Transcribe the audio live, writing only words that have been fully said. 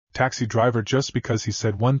taxi driver just because he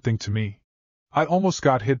said one thing to me. I almost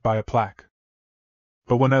got hit by a plaque.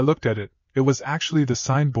 But when I looked at it, it was actually the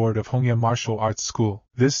signboard of Hongya Martial Arts School.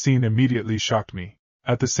 This scene immediately shocked me.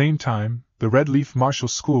 At the same time, the Red Leaf Martial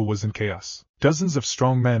School was in chaos. Dozens of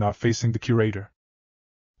strong men are facing the curator.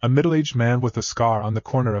 A middle-aged man with a scar on the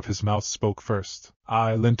corner of his mouth spoke first.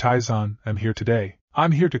 I, Lin Taizan, am here today.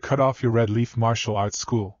 I'm here to cut off your Red Leaf Martial Arts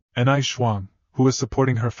School. And I Shuang, who was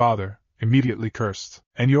supporting her father, immediately cursed.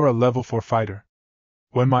 And you're a level 4 fighter.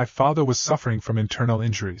 When my father was suffering from internal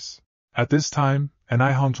injuries. At this time, and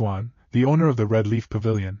I Hongjuan, the owner of the Red Leaf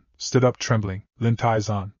Pavilion, stood up trembling. Lin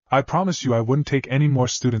Taizan, I promise you I wouldn't take any more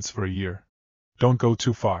students for a year. Don't go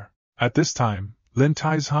too far. At this time, Lin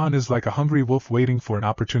Taizan is like a hungry wolf waiting for an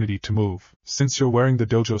opportunity to move. Since you're wearing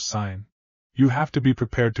the dojo sign, you have to be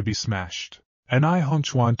prepared to be smashed. And I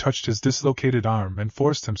Hongchuan touched his dislocated arm and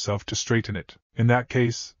forced himself to straighten it. In that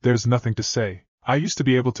case, there's nothing to say. I used to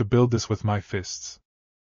be able to build this with my fists.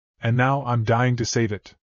 And now I'm dying to save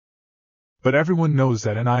it. But everyone knows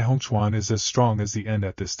that An-I Hongchuan is as strong as the end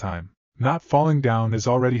at this time. Not falling down is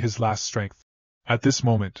already his last strength. At this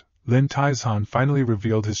moment, Lin Taizan finally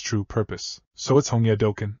revealed his true purpose. So it's Hongya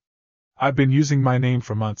Doken. I've been using my name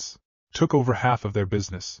for months. Took over half of their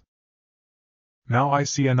business. Now I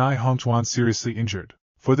see An-I Hongchuan seriously injured.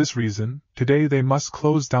 For this reason, today they must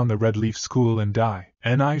close down the Red Leaf School and die.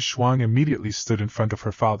 An-I Shuang immediately stood in front of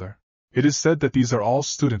her father. It is said that these are all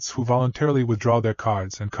students who voluntarily withdraw their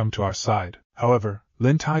cards and come to our side. However,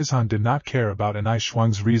 Lin Taizan did not care about An-I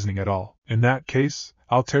Shuang's reasoning at all. In that case,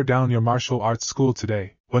 I'll tear down your martial arts school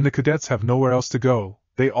today. When the cadets have nowhere else to go,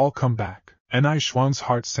 they all come back. An-I Shuang's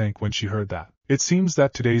heart sank when she heard that. It seems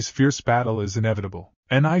that today's fierce battle is inevitable.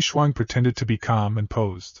 An-I Shuang pretended to be calm and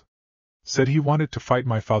posed. Said he wanted to fight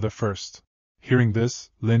my father first. Hearing this,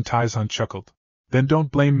 Lin Taizan chuckled. Then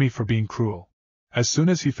don't blame me for being cruel. As soon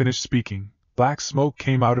as he finished speaking, black smoke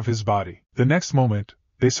came out of his body. The next moment,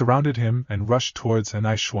 they surrounded him and rushed towards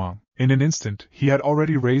An-I Shuang. In an instant, he had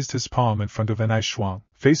already raised his palm in front of An-I Shuang.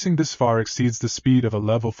 Facing this far exceeds the speed of a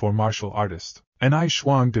level 4 martial artist. An-I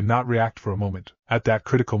Shuang did not react for a moment. At that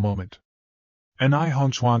critical moment, An-I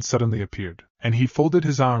Hongchuan suddenly appeared, and he folded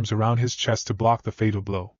his arms around his chest to block the fatal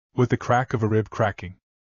blow, with the crack of a rib cracking.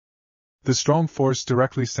 The strong force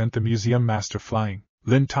directly sent the museum master flying.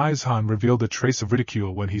 Lin Taizan revealed a trace of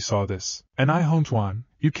ridicule when he saw this. An-I Hongchuan,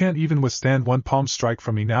 you can't even withstand one palm strike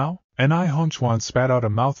from me now? An-I Hongchuan spat out a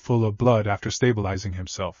mouthful of blood after stabilizing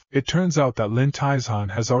himself. It turns out that Lin Taizan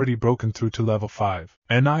has already broken through to level 5.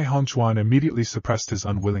 An-I Hongchuan immediately suppressed his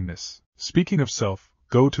unwillingness. Speaking of self,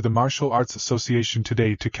 go to the Martial Arts Association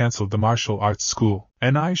today to cancel the martial arts school.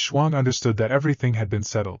 An-I Shuang understood that everything had been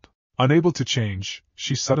settled. Unable to change,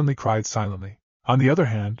 she suddenly cried silently. On the other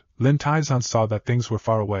hand, Lin Taizan saw that things were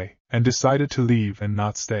far away, and decided to leave and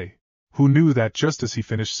not stay. Who knew that just as he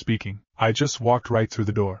finished speaking, I just walked right through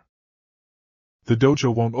the door. The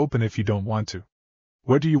dojo won't open if you don't want to.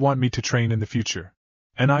 Where do you want me to train in the future?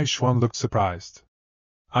 An-I Shuang looked surprised.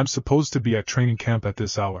 I'm supposed to be at training camp at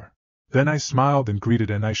this hour. Then I smiled and greeted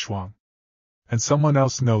An-I Shuang. And someone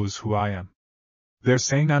else knows who I am. They're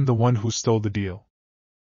saying I'm the one who stole the deal.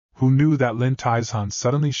 Who knew that Lin Taizan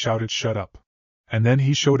suddenly shouted shut up. And then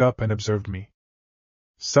he showed up and observed me.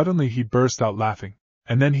 Suddenly he burst out laughing,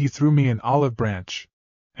 and then he threw me an olive branch.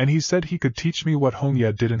 And he said he could teach me what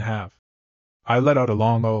Hongya didn't have. I let out a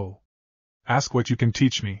long oh. Ask what you can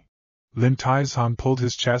teach me. Lin Taizan pulled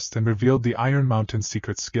his chest and revealed the Iron Mountain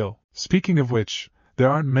secret skill. Speaking of which, there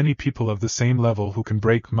aren't many people of the same level who can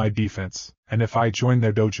break my defense, and if I join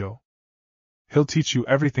their dojo, he'll teach you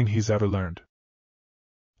everything he's ever learned.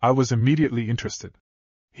 I was immediately interested.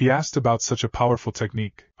 He asked about such a powerful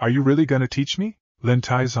technique. Are you really gonna teach me? Lin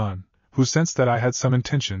Taizan, who sensed that I had some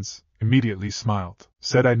intentions, immediately smiled.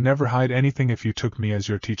 Said I'd never hide anything if you took me as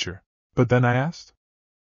your teacher. But then I asked,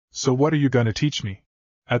 so what are you gonna teach me?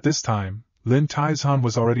 At this time, Lin Taizan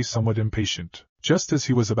was already somewhat impatient, just as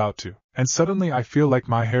he was about to, and suddenly I feel like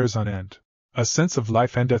my hair's on end. A sense of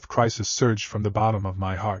life and death crisis surged from the bottom of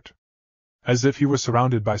my heart. As if he were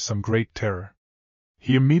surrounded by some great terror.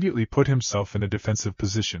 He immediately put himself in a defensive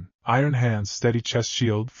position, iron hands steady chest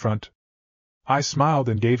shield front. I smiled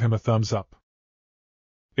and gave him a thumbs up.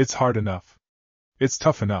 It's hard enough. It's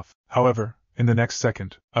tough enough. However, in the next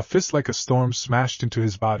second, a fist like a storm smashed into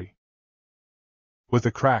his body. With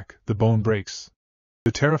a crack, the bone breaks.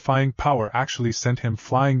 The terrifying power actually sent him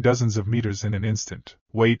flying dozens of meters in an instant.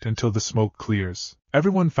 Wait until the smoke clears.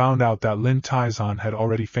 Everyone found out that Lin Taizan had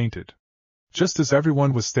already fainted. Just as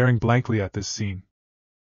everyone was staring blankly at this scene.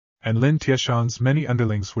 And Lin Tieshan's many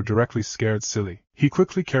underlings were directly scared silly. He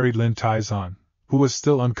quickly carried Lin Taizan, who was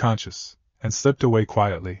still unconscious, and slipped away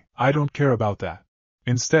quietly. I don't care about that.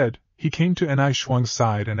 Instead, he came to Ni Shuang's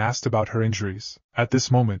side and asked about her injuries. At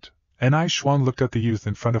this moment, Ni Shuang looked at the youth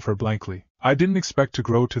in front of her blankly. I didn't expect to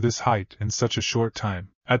grow to this height in such a short time.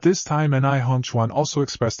 At this time, Ni Hongchuan also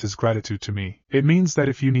expressed his gratitude to me. It means that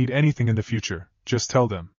if you need anything in the future, just tell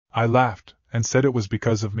them. I laughed, and said it was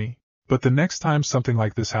because of me. But the next time something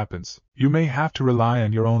like this happens, you may have to rely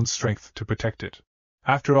on your own strength to protect it.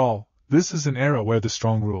 After all, this is an era where the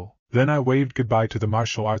strong rule. Then I waved goodbye to the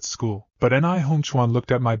martial arts school, but Ni Hongchuan looked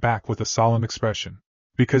at my back with a solemn expression,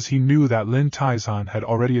 because he knew that Lin Taizan had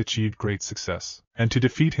already achieved great success, and to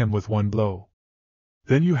defeat him with one blow,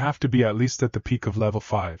 then you have to be at least at the peak of level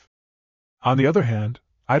 5. On the other hand,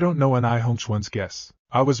 I don't know Ni Hongchuan's guess.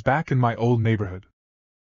 I was back in my old neighborhood.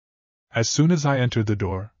 As soon as I entered the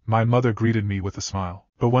door, my mother greeted me with a smile,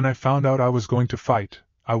 but when I found out I was going to fight,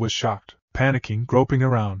 I was shocked, panicking, groping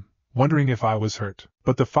around, wondering if I was hurt.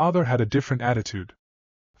 But the father had a different attitude.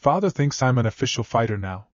 Father thinks I'm an official fighter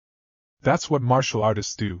now. That's what martial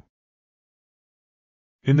artists do.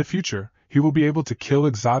 In the future, he will be able to kill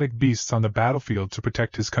exotic beasts on the battlefield to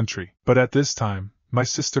protect his country. But at this time, my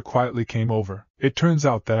sister quietly came over. It turns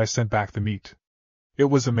out that I sent back the meat. It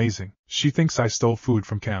was amazing. She thinks I stole food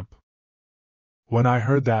from camp. When I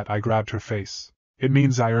heard that, I grabbed her face. It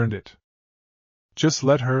means I earned it. Just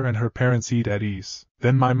let her and her parents eat at ease.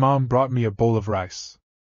 Then my mom brought me a bowl of rice.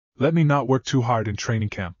 Let me not work too hard in training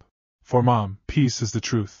camp. For Mom, peace is the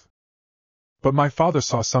truth. But my father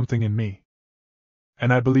saw something in me.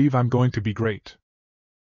 And I believe I'm going to be great.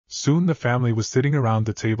 Soon the family was sitting around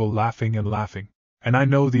the table laughing and laughing. And I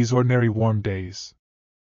know these ordinary warm days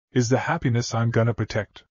is the happiness I'm gonna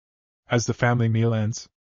protect. As the family meal ends,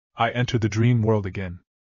 I enter the dream world again.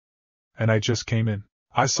 And I just came in.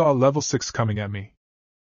 I saw level 6 coming at me.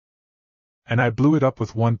 And I blew it up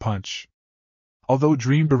with one punch. Although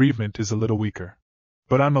dream bereavement is a little weaker.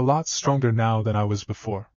 But I'm a lot stronger now than I was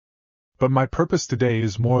before. But my purpose today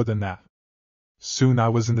is more than that. Soon I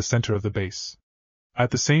was in the center of the base.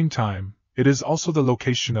 At the same time, it is also the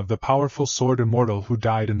location of the powerful sword immortal who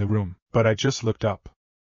died in the room. But I just looked up.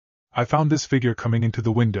 I found this figure coming into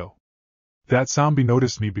the window. That zombie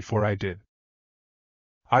noticed me before I did.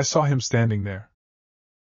 I saw him standing there.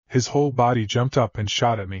 His whole body jumped up and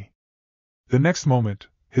shot at me. The next moment,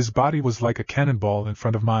 his body was like a cannonball in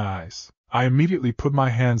front of my eyes. I immediately put my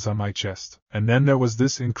hands on my chest, and then there was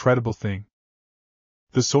this incredible thing.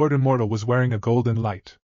 The sword immortal was wearing a golden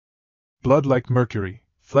light. Blood like mercury,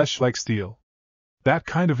 flesh like steel. That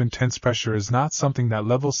kind of intense pressure is not something that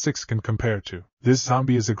level 6 can compare to. This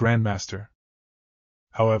zombie is a grandmaster.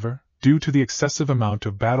 However, due to the excessive amount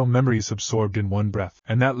of battle memories absorbed in one breath,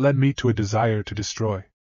 and that led me to a desire to destroy.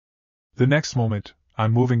 The next moment,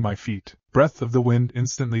 I'm moving my feet. Breath of the wind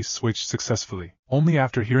instantly switched successfully. Only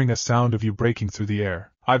after hearing a sound of you breaking through the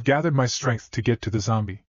air, I've gathered my strength to get to the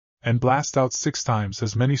zombie and blast out 6 times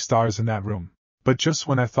as many stars in that room. But just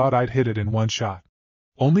when I thought I'd hit it in one shot,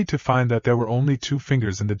 only to find that there were only 2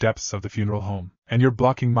 fingers in the depths of the funeral home, and you're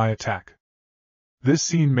blocking my attack. This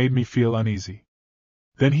scene made me feel uneasy.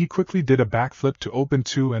 Then he quickly did a backflip to open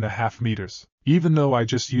 2.5 meters, even though I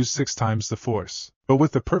just used 6 times the force. But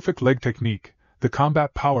with the perfect leg technique, the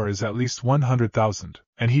combat power is at least 100,000,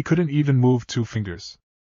 and he couldn't even move 2 fingers.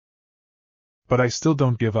 But I still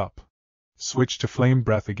don't give up. Switch to flame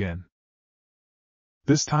breath again.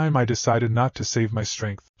 This time I decided not to save my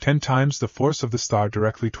strength. 10 times the force of the star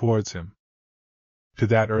directly towards him. To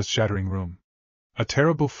that earth-shattering room. A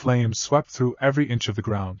terrible flame swept through every inch of the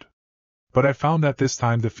ground. But I found that this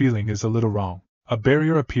time the feeling is a little wrong. A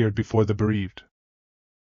barrier appeared before the bereaved.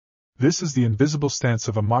 This is the invisible stance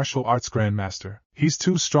of a martial arts grandmaster. He's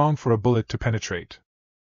too strong for a bullet to penetrate.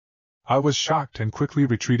 I was shocked and quickly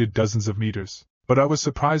retreated dozens of meters, but I was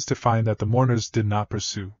surprised to find that the mourners did not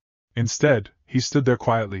pursue. Instead, he stood there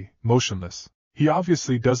quietly, motionless. He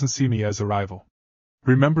obviously doesn't see me as a rival.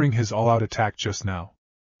 Remembering his all-out attack just now,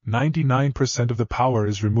 99% of the power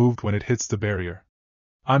is removed when it hits the barrier.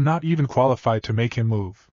 I'm not even qualified to make him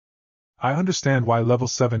move. I understand why level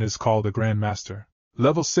 7 is called a grandmaster.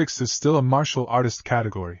 Level 6 is still a martial artist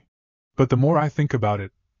category. But the more I think about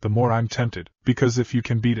it, the more I'm tempted, because if you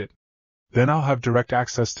can beat it, then I'll have direct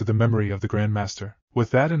access to the memory of the grandmaster.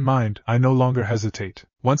 With that in mind, I no longer hesitate.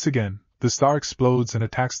 Once again, the star explodes and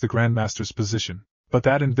attacks the grandmaster's position. But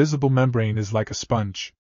that invisible membrane is like a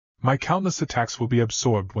sponge. My countless attacks will be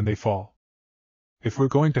absorbed when they fall. If we're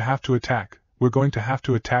going to have to attack, we're going to have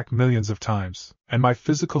to attack millions of times, and my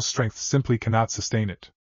physical strength simply cannot sustain it.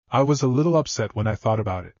 I was a little upset when I thought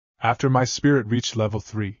about it. After my spirit reached level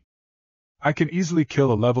 3, I can easily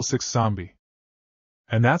kill a level 6 zombie.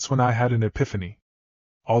 And that's when I had an epiphany.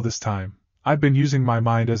 All this time, I'd been using my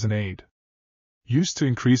mind as an aid. Used to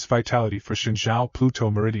increase vitality for Xinjiao Pluto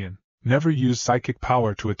Meridian, never use psychic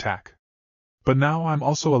power to attack. But now I'm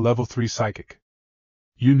also a level 3 psychic.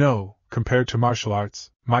 You know, compared to martial arts,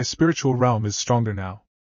 my spiritual realm is stronger now.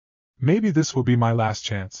 Maybe this will be my last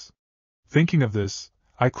chance. Thinking of this,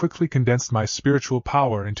 I quickly condensed my spiritual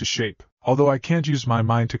power into shape, although I can't use my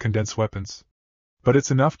mind to condense weapons. But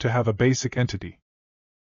it's enough to have a basic entity.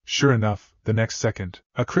 Sure enough, the next second,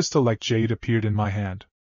 a crystal like jade appeared in my hand.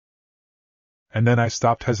 And then I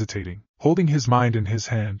stopped hesitating. Holding his mind in his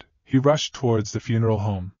hand, he rushed towards the funeral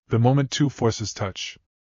home, the moment two forces touch.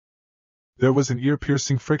 There was an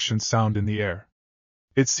ear-piercing friction sound in the air.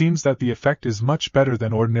 It seems that the effect is much better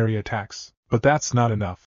than ordinary attacks, but that's not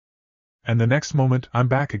enough. And the next moment, I'm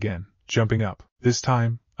back again, jumping up. This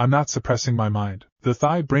time, I'm not suppressing my mind. The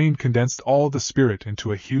thigh brain condensed all the spirit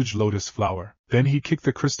into a huge lotus flower. Then he kicked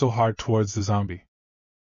the crystal hard towards the zombie.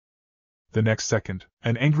 The next second,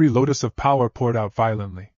 an angry lotus of power poured out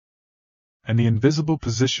violently. And the invisible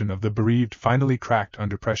position of the bereaved finally cracked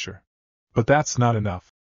under pressure. But that's not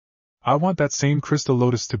enough. I want that same crystal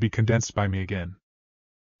lotus to be condensed by me again.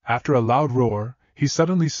 After a loud roar, he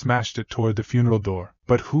suddenly smashed it toward the funeral door,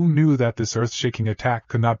 but who knew that this earth-shaking attack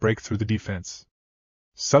could not break through the defense?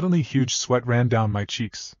 Suddenly huge sweat ran down my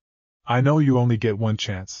cheeks. I know you only get one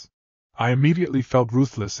chance. I immediately felt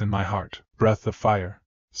ruthless in my heart. Breath of fire.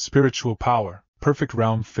 Spiritual power. Perfect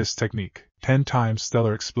realm fist technique. 10 times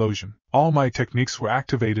stellar explosion. All my techniques were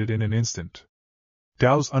activated in an instant.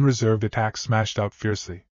 Dao's unreserved attack smashed out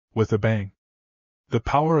fiercely. With a bang. The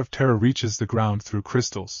power of terror reaches the ground through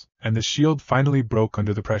crystals, and the shield finally broke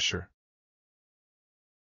under the pressure.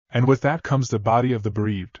 And with that comes the body of the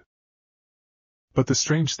bereaved. But the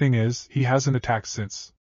strange thing is, he hasn't attacked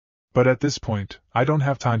since. But at this point, I don't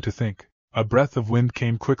have time to think. A breath of wind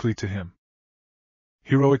came quickly to him.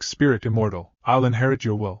 Heroic spirit immortal, I'll inherit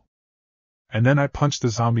your will. And then I punched the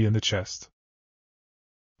zombie in the chest.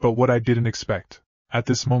 But what I didn't expect, at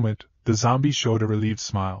this moment, the zombie showed a relieved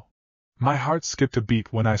smile. My heart skipped a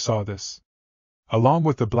beat when I saw this. Along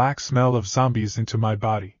with the black smell of zombies into my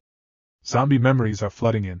body. Zombie memories are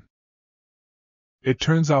flooding in. It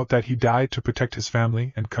turns out that he died to protect his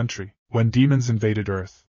family and country when demons invaded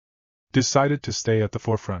Earth. Decided to stay at the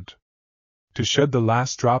forefront. To shed the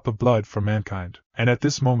last drop of blood for mankind. And at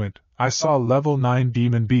this moment, I saw a level 9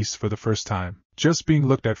 demon beast for the first time, just being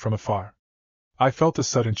looked at from afar. I felt a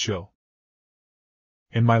sudden chill.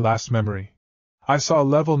 In my last memory, I saw a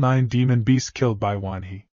level 9 demon beast killed by Wan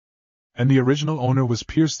He. And the original owner was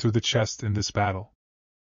pierced through the chest in this battle.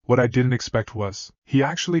 What I didn't expect was, he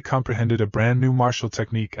actually comprehended a brand new martial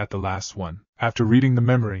technique at the last one. After reading the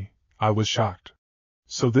memory, I was shocked.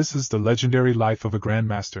 So this is the legendary life of a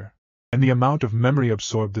grandmaster. And the amount of memory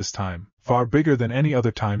absorbed this time, far bigger than any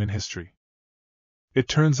other time in history. It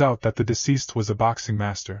turns out that the deceased was a boxing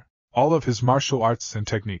master, all of his martial arts and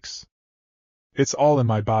techniques. It's all in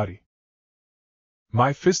my body.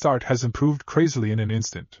 My fist art has improved crazily in an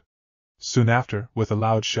instant. Soon after, with a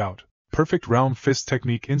loud shout, Perfect Realm fist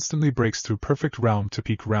technique instantly breaks through Perfect Realm to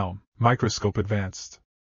Peak Realm, Microscope Advanced.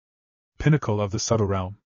 Pinnacle of the Subtle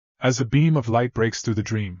Realm. As a beam of light breaks through the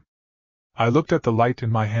dream. I looked at the light in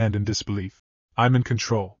my hand in disbelief. I'm in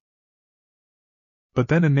control. But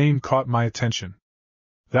then a name caught my attention.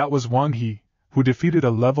 That was Wang He, who defeated a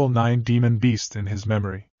level 9 demon beast in his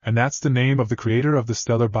memory, and that's the name of the creator of the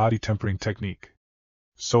stellar body tempering technique.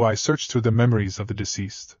 So I searched through the memories of the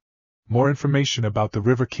deceased. More information about the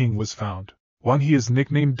River King was found. Wang He is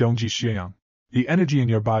nicknamed Dongji Xiang. The energy in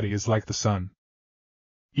your body is like the sun.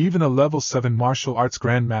 Even a level 7 martial arts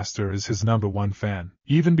grandmaster is his #1 fan,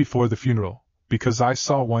 even before the funeral, because I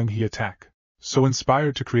saw Wang He attack, so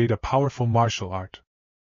inspired to create a powerful martial art.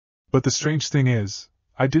 But the strange thing is,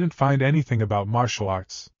 I didn't find anything about martial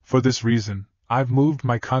arts. For this reason, I've moved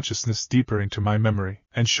my consciousness deeper into my memory,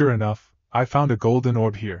 and sure enough, I found a golden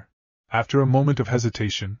orb here. After a moment of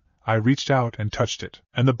hesitation, I reached out and touched it,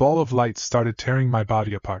 and the ball of light started tearing my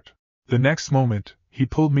body apart. The next moment, he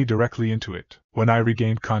pulled me directly into it. When I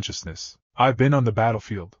regained consciousness, I've been on the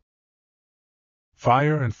battlefield.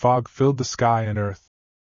 Fire and fog filled the sky and earth.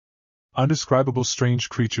 Undescribable strange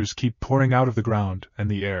creatures keep pouring out of the ground and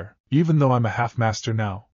the air, even though I'm a half-master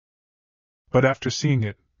now. But after seeing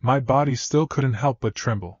it, my body still couldn't help but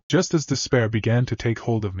tremble, just as despair began to take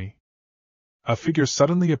hold of me. A figure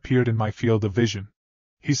suddenly appeared in my field of vision.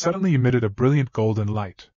 He suddenly emitted a brilliant golden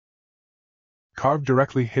light. Carved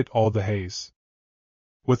directly hit all the haze.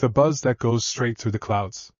 With a buzz that goes straight through the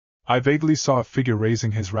clouds, I vaguely saw a figure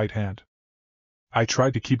raising his right hand. I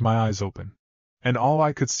tried to keep my eyes open, and all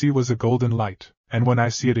I could see was a golden light, and when I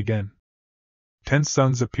see it again, 10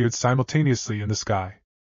 suns appeared simultaneously in the sky.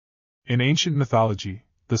 In ancient mythology,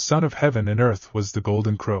 the son of heaven and earth was the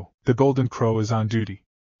golden crow. The golden crow is on duty.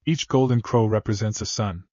 Each golden crow represents a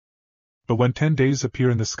sun. But when 10 days appear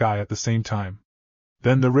in the sky at the same time,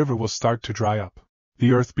 then the river will start to dry up.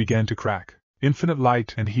 The earth began to crack. Infinite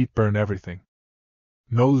light and heat burn everything.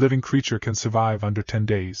 No living creature can survive under 10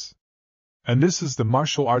 days. And this is the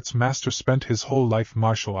martial arts master spent his whole life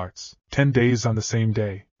martial arts. 10 days on the same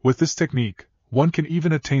day. With this technique, one can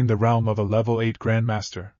even attain the realm of a level 8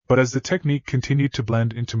 grandmaster. But as the technique continued to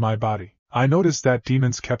blend into my body, I noticed that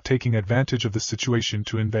demons kept taking advantage of the situation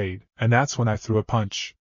to invade, and that's when I threw a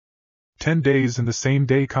punch. 10 days in the same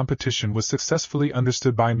day competition was successfully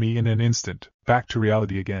understood by me in an instant. Back to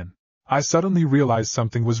reality again. I suddenly realized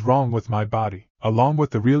something was wrong with my body. Along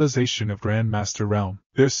with the realization of Grandmaster Realm,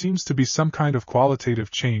 there seems to be some kind of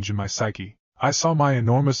qualitative change in my psyche. I saw my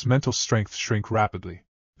enormous mental strength shrink rapidly.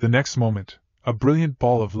 The next moment, a brilliant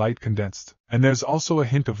ball of light condensed, and there's also a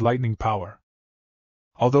hint of lightning power.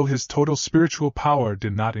 Although his total spiritual power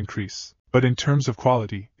did not increase, but in terms of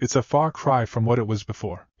quality, it's a far cry from what it was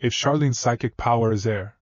before. If Charlene's psychic power is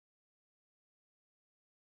air,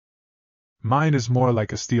 mine is more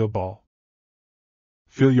like a steel ball.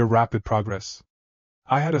 Feel your rapid progress.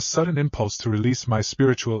 I had a sudden impulse to release my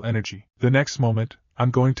spiritual energy. The next moment,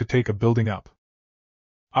 I'm going to take a building up.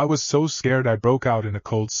 I was so scared I broke out in a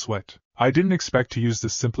cold sweat. I didn't expect to use the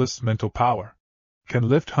simplest mental power. Can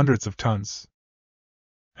lift hundreds of tons.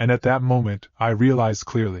 And at that moment, I realized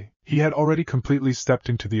clearly, he had already completely stepped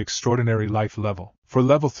into the extraordinary life level. For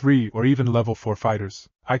level 3 or even level 4 fighters,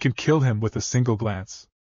 I can kill him with a single glance.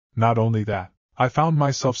 Not only that, I found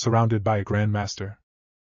myself surrounded by a grandmaster.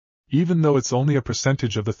 Even though it's only a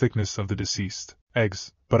percentage of the thickness of the deceased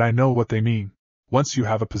eggs, but I know what they mean. Once you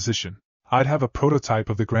have a position, I'd have a prototype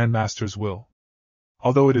of the Grandmaster's will.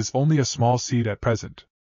 Although it is only a small seed at present.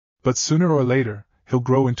 But sooner or later, he'll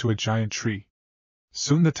grow into a giant tree.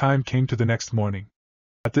 Soon the time came to the next morning.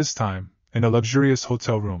 At this time, in a luxurious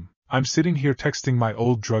hotel room, I'm sitting here texting my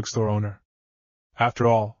old drugstore owner. After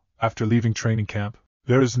all, after leaving training camp,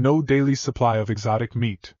 there is no daily supply of exotic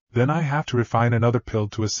meat. Then I have to refine another pill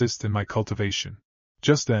to assist in my cultivation.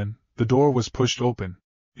 Just then, the door was pushed open.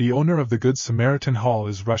 The owner of the Good Samaritan Hall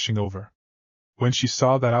is rushing over. When she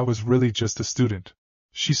saw that I was really just a student,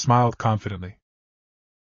 she smiled confidently.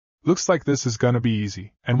 Looks like this is gonna be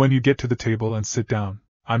easy, and when you get to the table and sit down,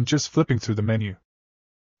 I'm just flipping through the menu.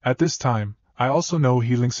 At this time, I also know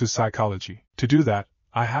Healingsu's psychology. To do that,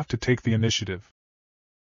 I have to take the initiative.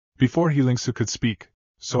 Before Healingsu could speak,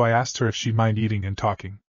 so I asked her if she'd mind eating and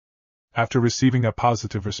talking. After receiving a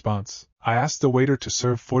positive response, I asked the waiter to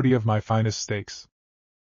serve 40 of my finest steaks.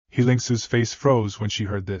 Healingsu's face froze when she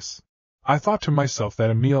heard this. I thought to myself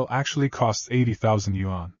that a meal actually costs 80,000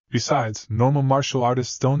 yuan. Besides, normal martial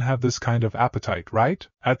artists don't have this kind of appetite, right?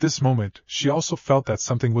 At this moment, she also felt that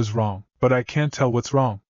something was wrong, but I can't tell what's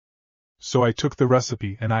wrong. So I took the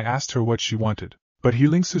recipe and I asked her what she wanted, but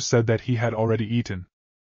Healingsu said that he had already eaten.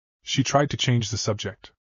 She tried to change the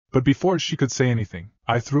subject. But before she could say anything,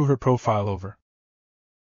 I threw her profile over.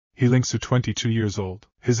 Healingsu, 22 years old.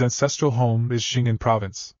 His ancestral home is Xing'an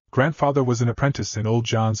province. Grandfather was an apprentice in Old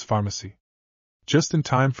John's pharmacy. Just in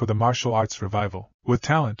time for the martial arts revival. With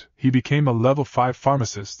talent, he became a level 5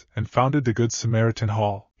 pharmacist and founded the Good Samaritan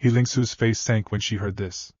Hall. Healingsu's face sank when she heard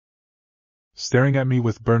this. Staring at me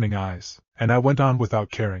with burning eyes, and I went on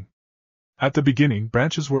without caring. At the beginning,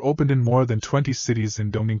 branches were opened in more than 20 cities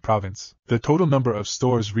in Dongning province. The total number of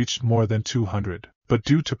stores reached more than 200, but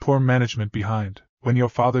due to poor management behind, when your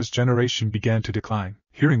father's generation began to decline.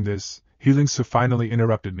 Hearing this, Healingsu finally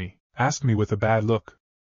interrupted me, asked me with a bad look.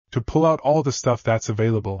 To pull out all the stuff that's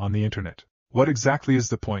available on the internet. What exactly is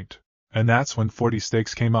the point? And that's when 40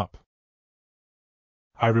 steaks came up.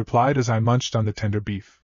 I replied as I munched on the tender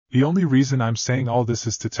beef. The only reason I'm saying all this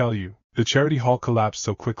is to tell you, the charity hall collapsed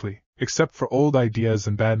so quickly. Except for old ideas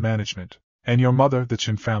and bad management, and your mother, the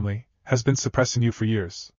Chen family, has been suppressing you for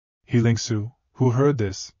years. Healingsu, who heard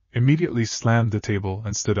this, immediately slammed the table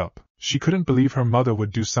and stood up. She couldn't believe her mother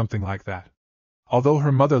would do something like that. Although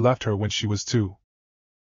her mother left her when she was 2.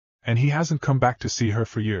 And he hasn't come back to see her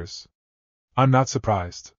for years. I'm not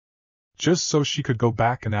surprised. Just so she could go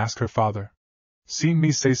back and ask her father. Seeing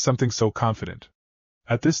me say something so confident.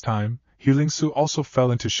 At this time, Healingsu also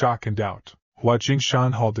fell into shock and doubt. Hua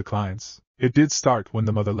Jingshan Hall declines. It did start when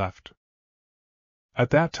the mother left.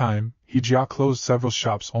 At that time, Hijia closed several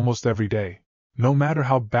shops almost every day. No matter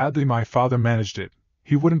how badly my father managed it,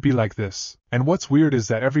 he wouldn't be like this. And what's weird is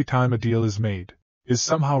that every time a deal is made, is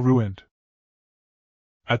somehow ruined.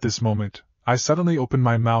 At this moment, I suddenly opened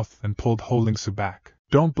my mouth and pulled Healingsu back.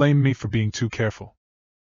 Don't blame me for being too careful.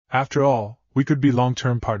 After all, we could be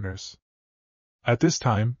long-term partners. At this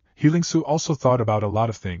time, Healing-Su also thought about a lot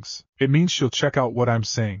of things. It means she'll check out what I'm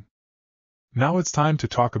saying. Now it's time to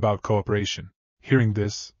talk about cooperation. Hearing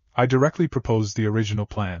this, I directly proposed the original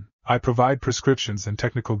plan. I provide prescriptions and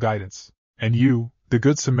technical guidance, and you, the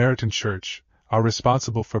Good Samaritan Church, are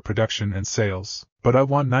responsible for production and sales, but I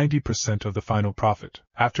want 90% of the final profit.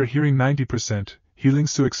 After hearing 90%,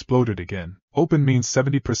 Healing-Su exploded again. Open means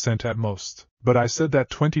 70% at most, but I said that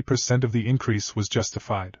 20% of the increase was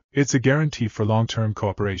justified. It's a guarantee for long-term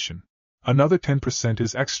cooperation. Another 10%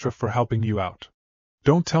 is extra for helping you out.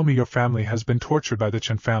 Don't tell me your family has been tortured by the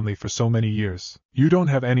Chen family for so many years. You don't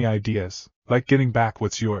have any ideas, like getting back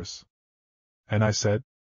what's yours. And I said,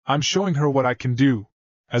 I'm showing her what I can do.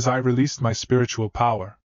 As I released my spiritual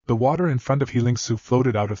power, the water in front of Healing-Su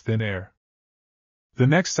floated out of thin air. The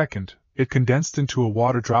next second, it condensed into a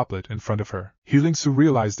water droplet in front of her. Healing-Su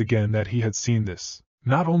realized again that he had seen this.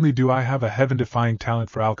 Not only do I have a heaven-defying talent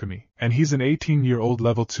for alchemy, and he's an 18-year-old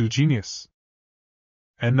level 2 genius.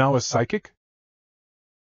 And now a psychic?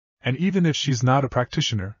 And even if she's not a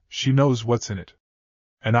practitioner, she knows what's in it.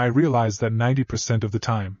 And I realized that 90% of the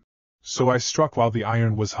time. So I struck while the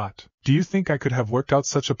iron was hot. Do you think I could have worked out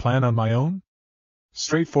such a plan on my own?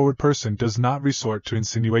 Straightforward person does not resort to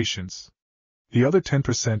insinuations. The other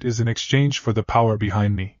 10% is in exchange for the power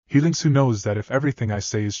behind me. Healing-Su knows that if everything I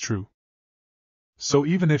say is true. So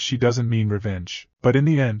even if she doesn't mean revenge, but in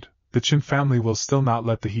the end, the Chin family will still not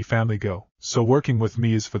let the He family go, so working with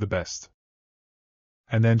me is for the best.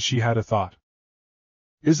 And then she had a thought.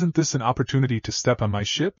 Isn't this an opportunity to step on my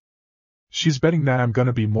ship? She's betting that I'm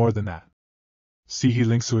gonna be more than that. See,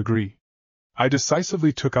 Healing-Su agree. I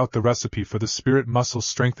decisively took out the recipe for the spirit muscle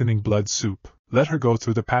strengthening blood soup. Let her go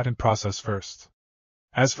through the patent process first.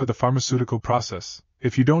 As for the pharmaceutical process,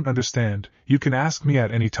 if you don't understand, you can ask me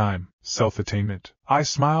at any time. Self-attainment. I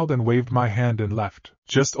smiled and waved my hand and left.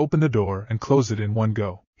 Just open the door and close it in one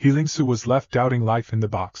go. Healing-Su was left doubting life in the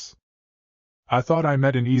box. I thought I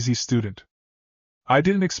met an easy student. I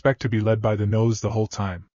didn't expect to be led by the nose the whole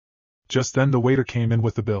time. Just then the waiter came in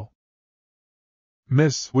with the bill.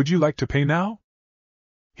 Miss, would you like to pay now?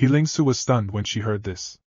 Healing-Su was stunned when she heard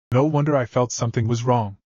this. No wonder I felt something was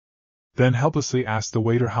wrong. Then helplessly asked the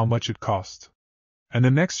waiter how much it cost. And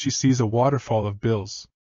the next she sees a waterfall of bills.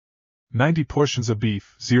 90 portions of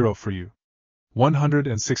beef, 0 for you.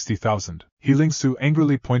 160,000. Healing-Su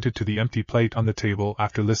angrily pointed to the empty plate on the table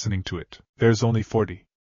after listening to it. There's only 40.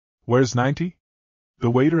 Where's 90? The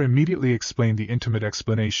waiter immediately explained the intimate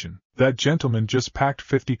explanation. That gentleman just packed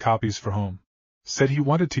 50 copies for home. Said he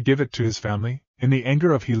wanted to give it to his family. In the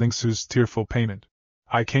anger of Healing-Su's tearful payment,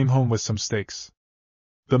 I came home with some steaks.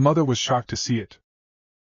 The mother was shocked to see it.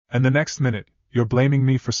 And the next minute, you're blaming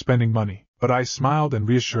me for spending money. But I smiled and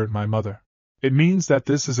reassured my mother. It means that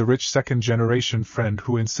this is a rich second-generation friend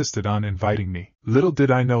who insisted on inviting me. Little did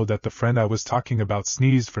I know that the friend I was talking about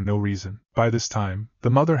sneezed for no reason. By this time, the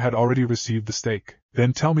mother had already received the steak.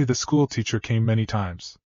 Then tell me the school teacher came many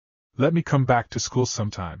times. Let me come back to school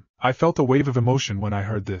sometime. I felt a wave of emotion when I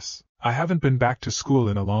heard this. I haven't been back to school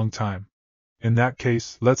in a long time. In that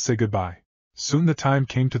case, let's say goodbye. Soon the time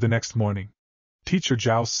came to the next morning. Teacher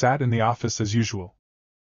Zhao sat in the office as usual.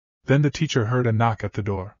 Then the teacher heard a knock at the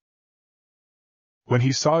door. When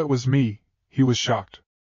he saw it was me, he was shocked.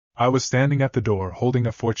 I was standing at the door holding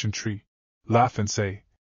a fortune tree. Laugh and say,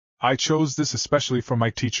 I chose this especially for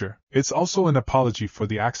my teacher. It's also an apology for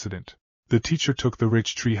the accident. The teacher took the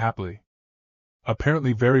rich tree happily,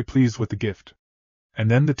 apparently very pleased with the gift. And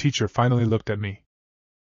then the teacher finally looked at me.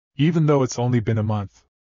 Even though it's only been a month.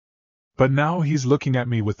 But now he's looking at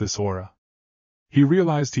me with this aura. He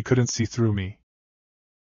realized he couldn't see through me.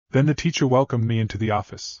 Then the teacher welcomed me into the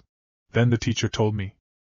office. Then the teacher told me.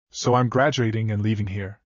 So I'm graduating and leaving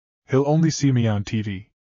here. He'll only see me on TV.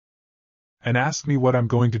 And asked me what I'm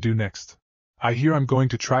going to do next. I hear I'm going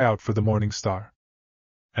to try out for the Morning Star.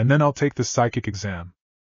 And then I'll take the psychic exam.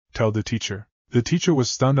 Tell the teacher. The teacher was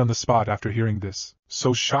stunned on the spot after hearing this,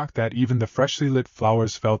 so shocked that even the freshly lit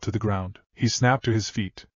flowers fell to the ground. He snapped to his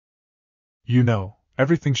feet. You know,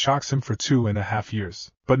 everything shocks him for 2.5 years,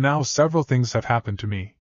 but now several things have happened to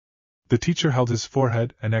me. The teacher held his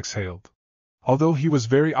forehead and exhaled. Although he was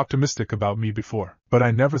very optimistic about me before, but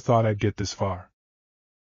I never thought I'd get this far.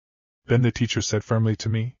 Then the teacher said firmly to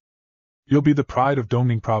me, You'll be the pride of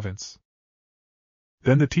Dongning Province.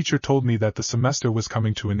 Then the teacher told me that the semester was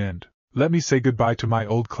coming to an end. Let me say goodbye to my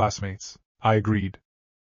old classmates. I agreed.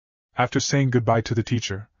 After saying goodbye to the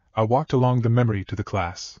teacher, I walked along the memory to the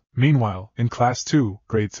class. Meanwhile, in class 2,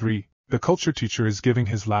 grade 3, the culture teacher is giving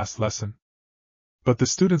his last lesson. but the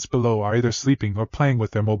students below are either sleeping or playing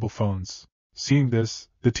with their mobile phones. Seeing this,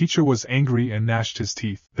 the teacher was angry and gnashed his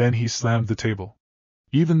teeth. Then he slammed the table.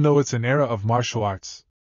 Even though it's an era of martial arts,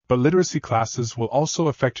 but literacy classes will also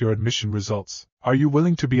affect your admission results. Are you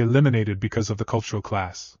willing to be eliminated because of the cultural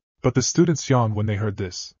class? But the students yawned when they heard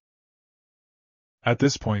this. At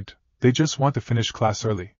this point, they just want to finish class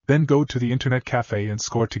early, then go to the internet cafe and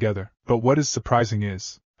score together. But what is surprising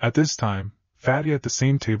is, at this time, Fatty at the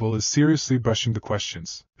same table is seriously brushing the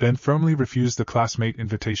questions, then firmly refused the classmate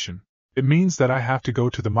invitation. It means that I have to go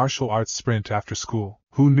to the martial arts sprint after school.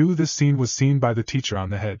 Who knew this scene was seen by the teacher on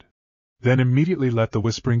the head? Then immediately let the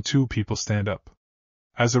whispering two people stand up.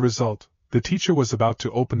 As a result, the teacher was about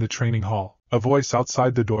to open the training hall. A voice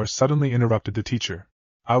outside the door suddenly interrupted the teacher.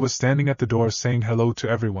 I was standing at the door saying hello to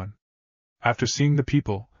everyone. After seeing the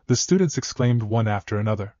people, the students exclaimed one after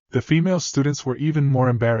another. The female students were even more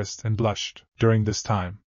embarrassed and blushed. During this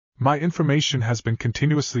time, my information has been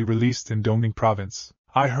continuously released in Dongning Province.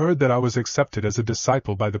 I heard that I was accepted as a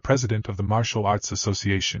disciple by the president of the Martial Arts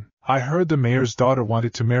Association. I heard the mayor's daughter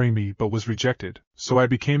wanted to marry me but was rejected, so I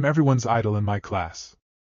became everyone's idol in my class.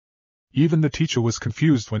 Even the teacher was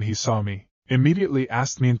confused when he saw me, immediately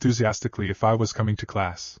asked me enthusiastically if I was coming to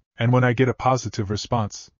class, and when I get a positive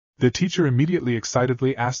response, the teacher immediately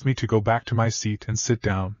excitedly asked me to go back to my seat and sit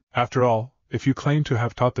down. After all, if you claim to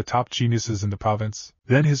have taught the top geniuses in the province,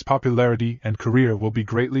 then his popularity and career will be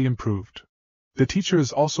greatly improved. The teacher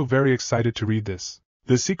is also very excited to read this.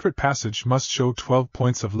 The secret passage must show 12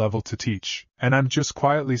 points of level to teach, and I'm just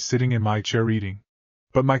quietly sitting in my chair reading.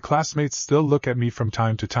 But my classmates still look at me from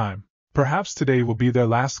time to time. Perhaps today will be their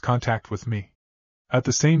last contact with me. At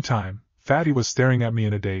the same time, Fatty was staring at me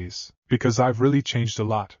in a daze, because I've really changed a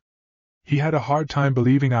lot. He had a hard time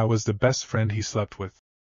believing I was the best friend he slept with.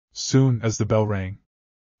 Soon as the bell rang,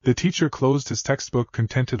 the teacher closed his textbook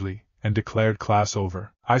contentedly and declared class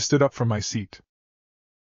over. I stood up from my seat.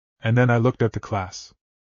 And then I looked at the class.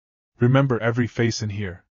 Remember every face in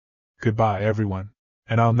here. Goodbye, everyone,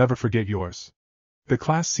 and I'll never forget yours. The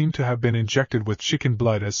class seemed to have been injected with chicken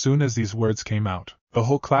blood as soon as these words came out. The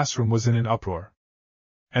whole classroom was in an uproar.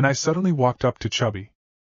 And I suddenly walked up to Chubby.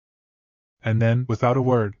 And then, without a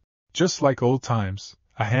word, just like old times,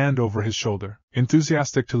 a hand over his shoulder,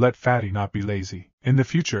 enthusiastic to let Fatty not be lazy. In the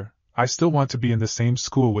future, I still want to be in the same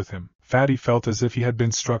school with him. Fatty felt as if he had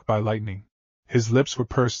been struck by lightning. His lips were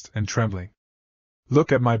pursed and trembling.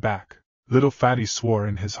 Look at my back, little Fatty swore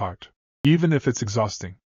in his heart. Even if it's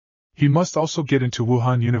exhausting. He must also get into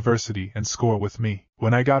Wuhan University and score with me.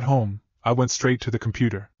 When I got home, I went straight to the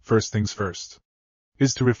computer. First things first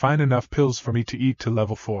is to refine enough pills for me to eat to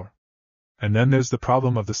level 4. And then there's the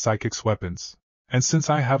problem of the psychic's weapons. And since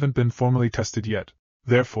I haven't been formally tested yet,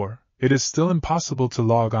 therefore, it is still impossible to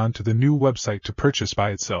log on to the new website to purchase by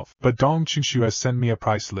itself. But Dong Qingshu has sent me a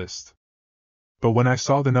price list. But when I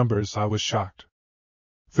saw the numbers I was shocked.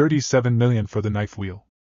 37 million for the knife wheel.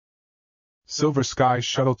 Silver Sky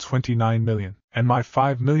Shuttle 29 million, and my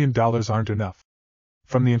 $5 million aren't enough.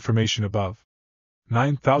 From the information above,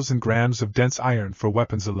 9,000 grams of dense iron for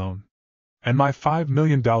weapons alone. And my $5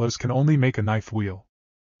 million can only make a knife wheel.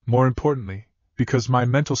 More importantly, because my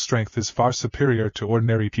mental strength is far superior to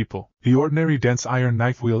ordinary people, the ordinary dense iron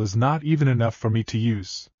knife wheel is not even enough for me to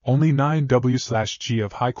use. Only 9W/G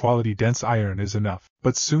of high-quality dense iron is enough.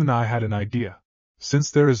 But soon I had an idea. Since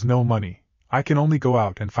there is no money, I can only go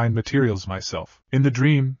out and find materials myself. In the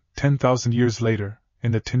dream, 10,000 years later,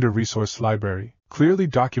 in the Tinder Resource Library, clearly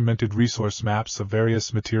documented resource maps of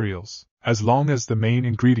various materials. As long as the main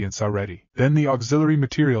ingredients are ready, then the auxiliary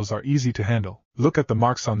materials are easy to handle. Look at the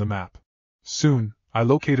marks on the map. Soon, I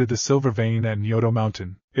located the silver vein at Nyoto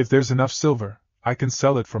Mountain. If there's enough silver, I can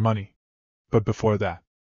sell it for money. But before that,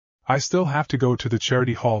 I still have to go to the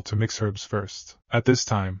charity hall to mix herbs first. At this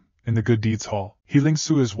time, in the Good Deeds Hall,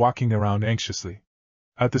 Heelingsu is walking around anxiously.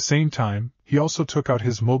 At the same time, he also took out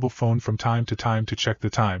his mobile phone from time to time to check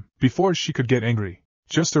the time. Before she could get angry,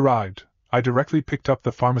 just arrived, I directly picked up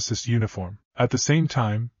the pharmacist's uniform. At the same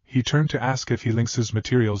time, he turned to ask if Heelingsu's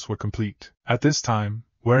materials were complete. At this time,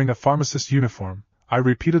 wearing a pharmacist's uniform, I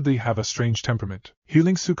repeatedly have a strange temperament.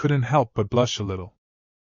 Heelingsu couldn't help but blush a little,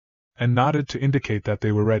 and nodded to indicate that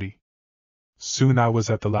they were ready. Soon I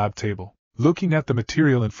was at the lab table. Looking at the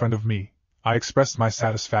material in front of me, I expressed my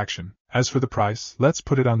satisfaction. As for the price, let's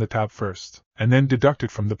put it on the tab first, and then deduct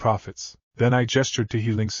it from the profits. Then I gestured to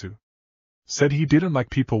Heelingsu. Said he didn't like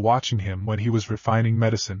people watching him when he was refining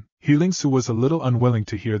medicine. Heelingsu was a little unwilling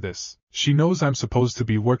to hear this. She knows I'm supposed to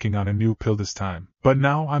be working on a new pill this time. But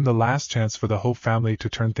now I'm the last chance for the whole family to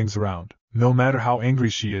turn things around. No matter how angry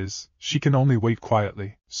she is, she can only wait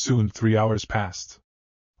quietly. Soon 3 hours passed.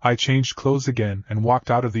 I changed clothes again and walked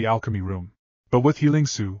out of the alchemy room. But with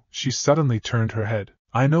Heelingsu, she suddenly turned her head.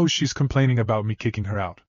 I know she's complaining about me kicking her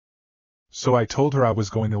out. So I told her I was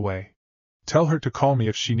going away. Tell her to call me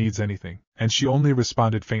if she needs anything, and she only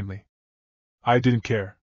responded faintly. I didn't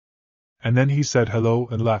care. And then he said hello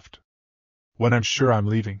and left. When I'm sure I'm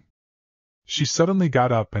leaving. She suddenly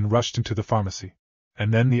got up and rushed into the pharmacy.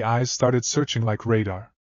 And then the eyes started searching like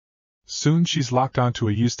radar. Soon she's locked onto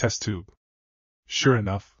a used test tube. Sure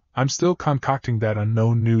enough, I'm still concocting that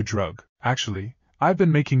unknown new drug. Actually, I've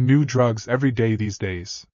been making new drugs every day these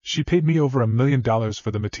days. She paid me over $1 million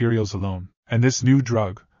for the materials alone, and this new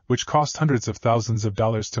drug, which cost hundreds of thousands of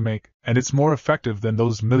dollars to make, and it's more effective than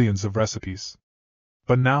those millions of recipes.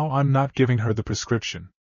 But now I'm not giving her the prescription.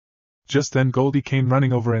 Just then Goldie came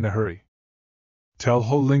running over in a hurry. Tell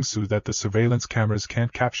Ho Lingsu that the surveillance cameras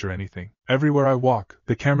can't capture anything. Everywhere I walk,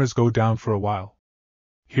 the cameras go down for a while.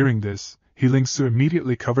 Hearing this, Lingsu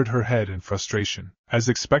immediately covered her head in frustration. As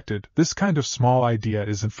expected, this kind of small idea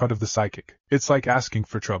is in front of the psychic. It's like asking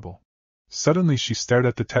for trouble. Suddenly she stared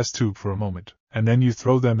at the test tube for a moment, and then you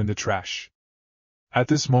throw them in the trash. At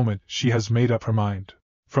this moment, she has made up her mind.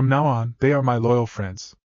 From now on, they are my loyal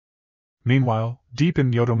friends. Meanwhile, deep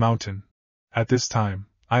in Kyoto Mountain, at this time,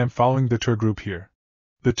 I am following the tour group here.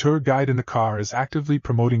 The tour guide in the car is actively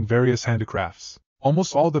promoting various handicrafts.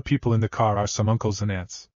 Almost all the people in the car are some uncles and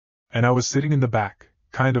aunts. And I was sitting in the back,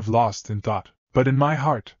 kind of lost in thought. But in my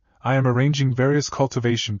heart, I am arranging various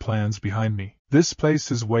cultivation plans behind me. This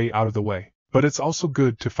place is way out of the way, but it's also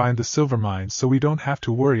good to find the silver mines so we don't have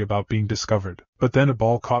to worry about being discovered. But then a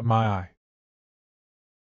ball caught my eye.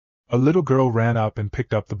 A little girl ran up and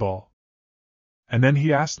picked up the ball. And then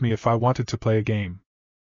he asked me if I wanted to play a game.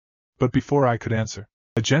 But before I could answer,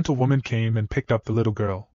 a gentlewoman came and picked up the little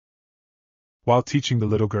girl. While teaching the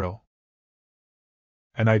little girl.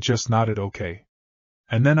 And I just nodded okay.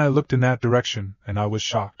 And then I looked in that direction, and I was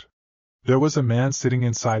shocked. There was a man sitting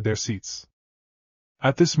inside their seats.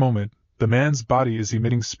 At this moment, the man's body is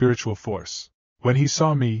emitting spiritual force. When he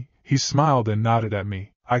saw me, he smiled and nodded at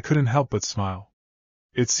me. I couldn't help but smile.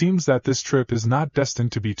 It seems that this trip is not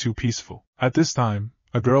destined to be too peaceful. At this time,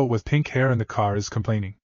 a girl with pink hair in the car is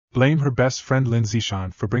complaining. Blame her best friend Lin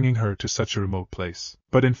Zishan for bringing her to such a remote place.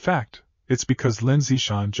 But in fact, it's because Lin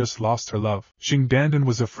Zishan just lost her love. Xing Dandan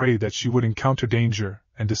was afraid that she would encounter danger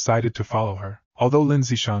and decided to follow her. Although Lin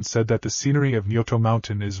Zishan said that the scenery of Kyoto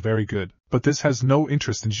Mountain is very good, but this has no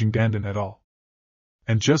interest in Xing Dandan at all.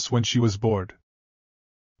 And just when she was bored,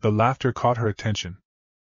 the laughter caught her attention.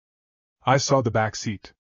 I saw the back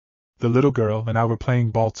seat. The little girl and I were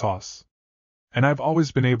playing ball toss. And I've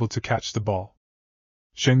always been able to catch the ball.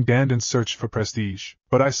 Xing Dandan searched for prestige,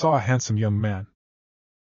 but I saw a handsome young man.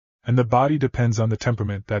 And the body depends on the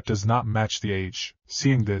temperament that does not match the age.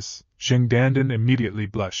 Seeing this, Xing Dandan immediately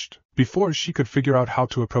blushed. Before she could figure out how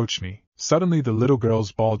to approach me, suddenly the little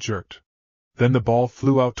girl's ball jerked. Then the ball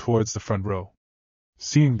flew out towards the front row.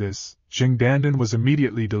 Seeing this, Xing Dandan was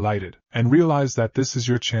immediately delighted, and realized that this is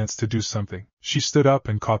your chance to do something. She stood up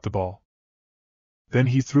and caught the ball. Then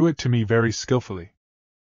he threw it to me very skillfully.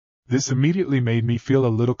 This immediately made me feel a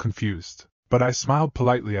little confused, but I smiled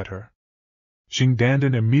politely at her. Xing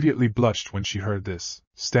Dandan immediately blushed when she heard this,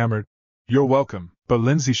 stammered, "You're welcome," but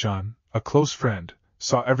Lin Zishan, a close friend,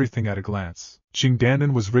 saw everything at a glance. Xing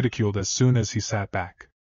Dandan was ridiculed as soon as he sat back.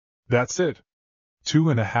 That's it.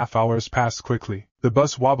 2.5 hours passed quickly. The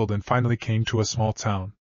bus wobbled and finally came to a small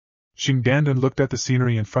town. Xing Dandan looked at the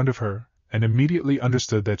scenery in front of her, and immediately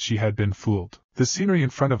understood that she had been fooled. The scenery in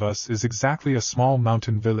front of us is exactly a small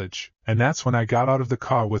mountain village, and that's when I got out of the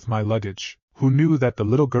car with my luggage. Who knew that the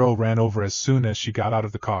little girl ran over as soon as she got out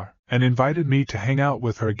of the car, and invited me to hang out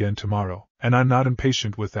with her again tomorrow, and I'm not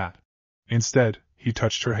impatient with that. Instead, he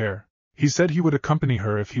touched her hair. He said he would accompany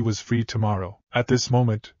her if he was free tomorrow. At this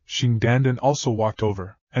moment, Xing Dandan also walked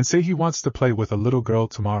over, and said he wants to play with a little girl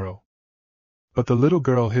tomorrow. But the little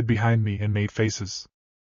girl hid behind me and made faces.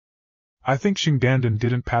 I think Xing Dandan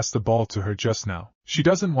didn't pass the ball to her just now. She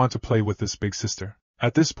doesn't want to play with this big sister.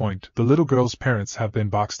 At this point, the little girl's parents have been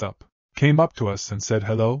boxed up. Came up to us and said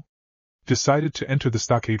hello. Decided to enter the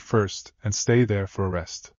stockade first and stay there for a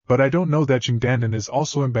rest. But I don't know that Xing Dandan is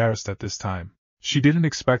also embarrassed at this time. She didn't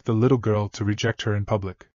expect the little girl to reject her in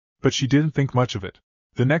public. But she didn't think much of it.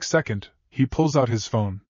 The next second, he pulls out his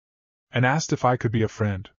phone and asked if I could be a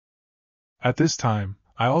friend. At this time,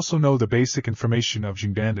 I also know the basic information of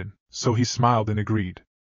Xing Dandan, so he smiled and agreed.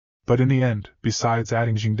 But in the end, besides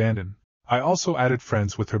adding Xing Dandan, I also added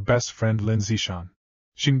friends with her best friend Lin Zishan.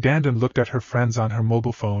 Xing Dandan looked at her friends on her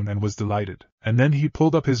mobile phone and was delighted, and then he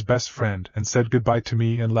pulled up his best friend and said goodbye to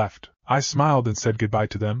me and left. I smiled and said goodbye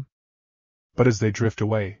to them. But as they drift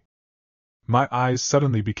away, my eyes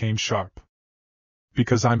suddenly became sharp.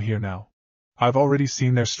 Because I'm here now. I've already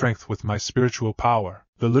seen their strength with my spiritual power.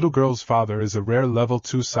 The little girl's father is a rare level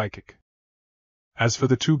 2 psychic. As for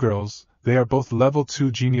the two girls, they are both level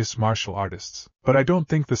 2 genius martial artists. But I don't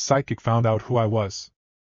think the psychic found out who I was.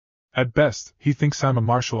 At best, he thinks I'm a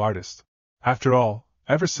martial artist. After all,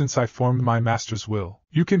 ever since I formed my master's will,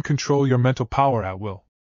 you can control your mental power at will.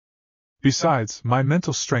 Besides, my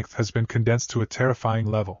mental strength has been condensed to a terrifying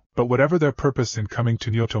level. But whatever their purpose in coming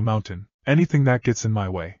to Kyoto Mountain, anything that gets in my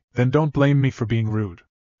way, then don't blame me for being rude.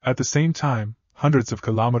 At the same time, hundreds of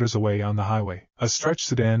kilometers away on the highway, a stretched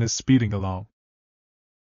sedan is speeding along.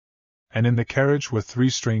 And in the carriage were three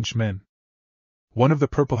strange men. One of the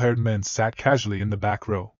purple-haired men sat casually in the back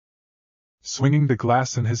row, swinging the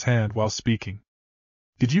glass in his hand while speaking.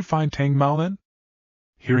 "Did you find Tang Maolin?"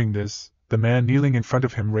 Hearing this, the man kneeling in front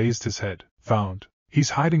of him raised his head. "Found. He's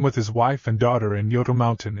hiding with his wife and daughter in Kyoto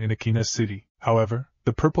Mountain in Akina City." However,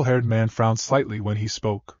 the purple-haired man frowned slightly when he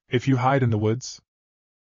spoke. "If you hide in the woods?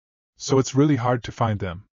 So it's really hard to find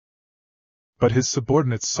them." But his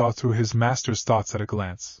subordinates saw through his master's thoughts at a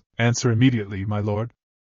glance. "Answer immediately, my lord.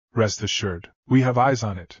 Rest assured, we have eyes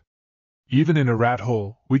on it. Even in a rat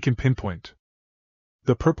hole, we can pinpoint."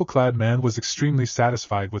 The purple-clad man was extremely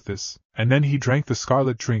satisfied with this, and then he drank the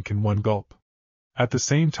scarlet drink in one gulp. At the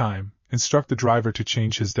same time, instruct the driver to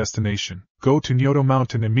change his destination. "Go to Kyoto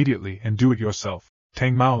Mountain immediately and do it yourself.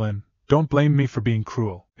 Tang Maolin, don't blame me for being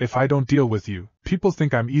cruel. If I don't deal with you, people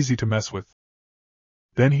think I'm easy to mess with."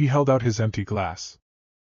 Then he held out his empty glass,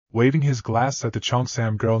 waving his glass at the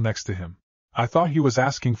Cheongsam girl next to him. I thought he was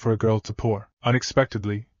asking for a girl to pour.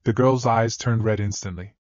 Unexpectedly, the girl's eyes turned red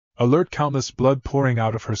instantly. Alert, countless blood pouring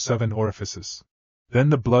out of her 7 orifices. Then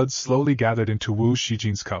the blood slowly gathered into Wu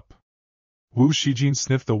Shijin's cup. Wu Shijin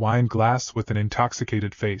sniffed the wine glass with an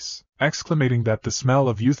intoxicated face, exclaiming that the smell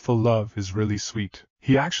of youthful love is really sweet.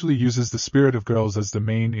 He actually uses the spirit of girls as the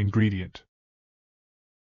main ingredient.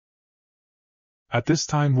 At this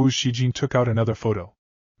time Wu Shijin took out another photo.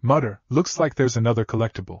 "Mutter, looks like there's another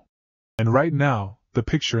collectible." And right now, the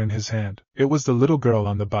picture in his hand, it was the little girl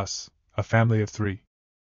on the bus, a family of 3.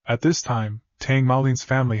 At this time, Tang Maolin's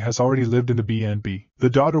family has already lived in the B&B. The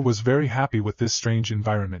daughter was very happy with this strange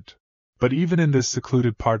environment. But even in this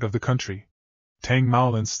secluded part of the country, Tang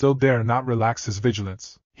Maolin still dare not relax his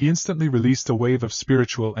vigilance. He instantly released a wave of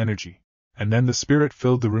spiritual energy, and then the spirit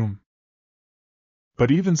filled the room. But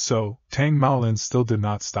even so, Tang Maolin still did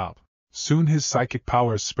not stop. Soon his psychic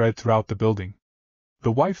powers spread throughout the building.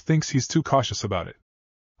 The wife thinks he's too cautious about it.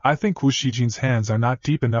 I think Wu Shijin's hands are not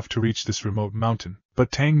deep enough to reach this remote mountain,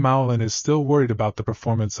 but Tang Maolin is still worried about the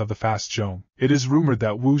performance of the fast Zhong. It is rumored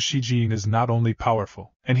that Wu Shijin is not only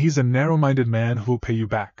powerful, and he's a narrow-minded man who'll pay you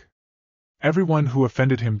back. Everyone who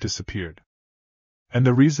offended him disappeared. And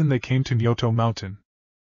the reason they came to Kyoto Mountain?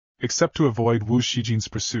 Except to avoid Wu Shijin's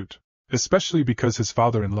pursuit, especially because his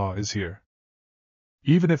father-in-law is here.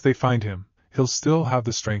 Even if they find him, he'll still have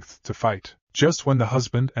the strength to fight. Just when the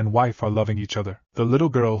husband and wife are loving each other, the little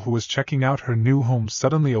girl who was checking out her new home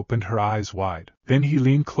suddenly opened her eyes wide. Then he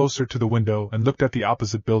leaned closer to the window and looked at the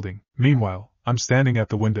opposite building. Meanwhile, I'm standing at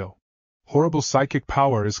the window. Horrible psychic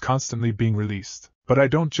power is constantly being released, but I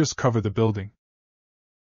don't just cover the building.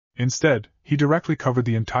 Instead, he directly covered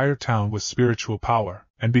the entire town with spiritual power,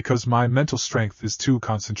 and because my mental strength is too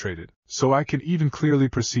concentrated, so I can even clearly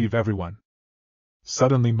perceive everyone.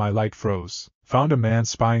 Suddenly my light froze. Found a man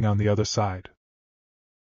spying on the other side.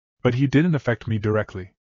 But he didn't affect me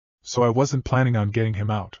directly, so I wasn't planning on getting him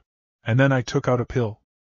out. And then I took out a pill.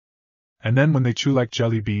 And then when they chew like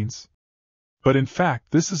jelly beans? But in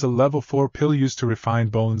fact this is a level 4 pill used to refine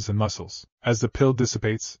bones and muscles. As the pill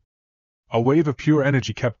dissipates, a wave of pure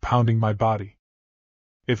energy kept pounding my body.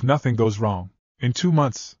 If nothing goes wrong, in 2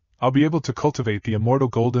 months, I'll be able to cultivate the immortal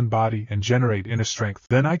golden body and generate inner strength.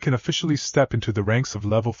 Then I can officially step into the ranks of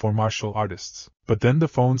level 4 martial artists. But then the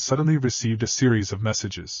phone suddenly received a series of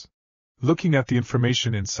messages. Looking at the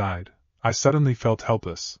information inside, I suddenly felt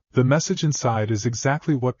helpless. The message inside is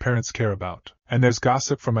exactly what parents care about. And there's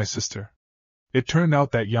gossip from my sister. It turned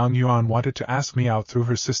out that Yang Yuan wanted to ask me out through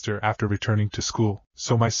her sister after returning to school,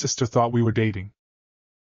 so my sister thought we were dating.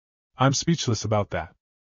 I'm speechless about that.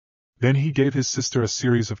 Then he gave his sister a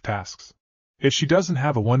series of tasks. If she doesn't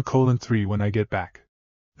have a 1:3 when I get back,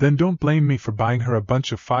 then don't blame me for buying her a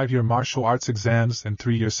bunch of 5-year martial arts exams and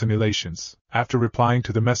 3-year simulations. After replying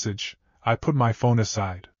to the message, I put my phone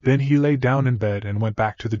aside. Then he lay down in bed and went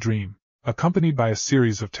back to the dream, accompanied by a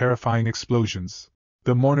series of terrifying explosions.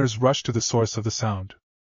 The mourners rushed to the source of the sound.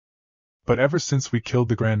 But ever since we killed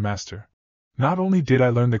the Grandmaster, not only did I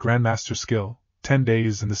learn the Grandmaster skill, 10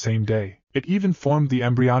 days in the same day, It even formed the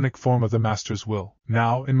embryonic form of the master's will.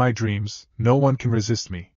 Now, in my dreams, no one can resist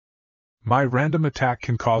me. My random attack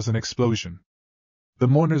can cause an explosion. The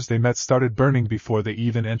mourners they met started burning before they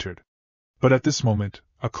even entered. But at this moment,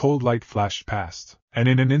 a cold light flashed past, and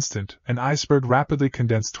in an instant, an iceberg rapidly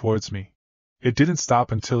condensed towards me. It didn't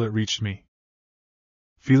stop until it reached me.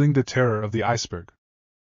 Feeling the terror of the iceberg,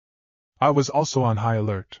 I was also on high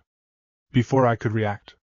alert. Before I could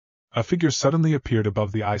react, a figure suddenly appeared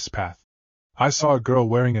above the ice path. I saw a girl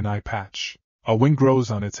wearing an eye patch. A wing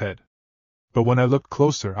grows on its head. But when I looked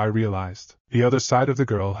closer, I realized the other side of the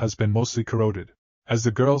girl has been mostly corroded. As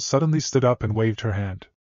the girl suddenly stood up and waved her hand,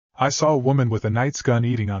 I saw a woman with a knight's gun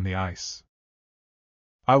eating on the ice.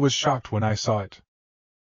 I was shocked when I saw it.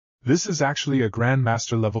 This is actually a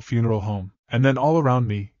Grandmaster level funeral home, and then all around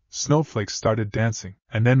me, snowflakes started dancing,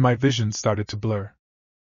 and then my vision started to blur.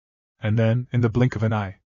 And then, in the blink of an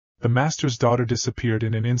eye, the master's daughter disappeared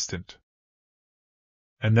in an instant.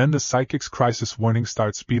 And then the psychic's crisis warning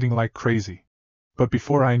starts beating like crazy. But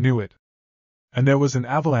before I knew it, and there was an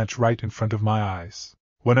avalanche right in front of my eyes.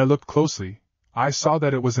 When I looked closely, I saw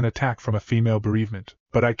that it was an attack from a female bereavement,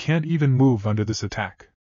 but I can't even move under this attack.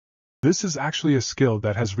 This is actually a skill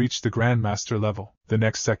that has reached the Grandmaster level. The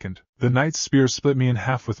next second, the knight's spear split me in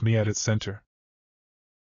half with me at its center.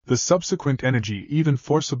 The subsequent energy even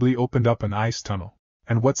forcibly opened up an ice tunnel,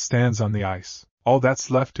 and what stands on the ice? All that's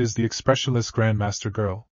left is the expressionless Grandmaster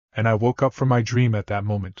girl, and I woke up from my dream at that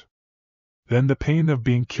moment. Then the pain of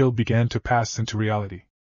being killed began to pass into reality.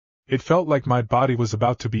 It felt like my body was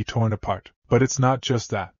about to be torn apart, but it's not just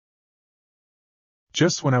that.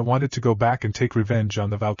 Just when I wanted to go back and take revenge on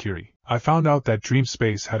the Valkyrie, I found out that dream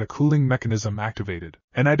space had a cooling mechanism activated,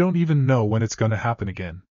 and I don't even know when it's gonna happen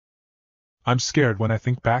again. I'm scared when I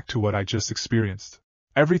think back to what I just experienced.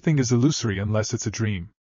 Everything is illusory unless it's a dream.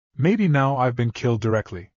 Maybe now I've been killed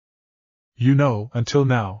directly. Until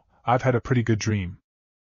now, I've had a pretty good dream.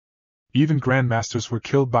 Even Grandmasters were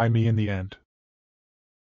killed by me in the end.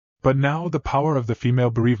 But now the power of the female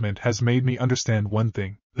bereavement has made me understand one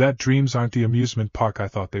thing, that dreams aren't the amusement park I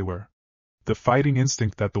thought they were. The fighting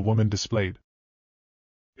instinct that the woman displayed,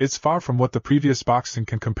 it's far from what the previous boxing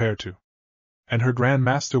can compare to. And her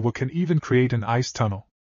Grandmaster will can even create an ice tunnel.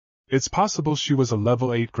 It's possible she was a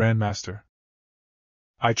level 8 Grandmaster.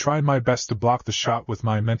 I tried my best to block the shot with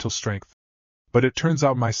my mental strength, but it turns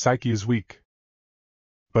out my psyche is weak.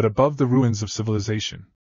 But above the ruins of civilization,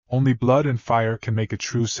 only blood and fire can make a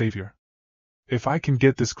true savior. If I can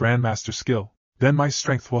get this Grandmaster skill, then my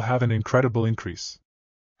strength will have an incredible increase.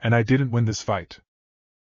 And I didn't win this fight.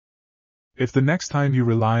 If the next time you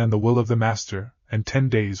rely on the will of the Master, and 10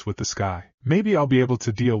 days with the sky, maybe I'll be able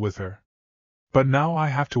to deal with her. But now I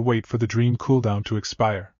have to wait for the dream cooldown to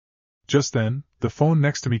expire. Just then, the phone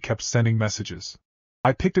next to me kept sending messages.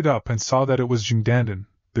 I picked it up and saw that it was Jingdandan.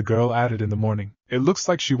 The girl added in the morning, "It looks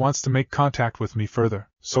like she wants to make contact with me further,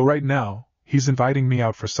 so right now, he's inviting me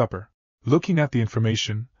out for supper." Looking at the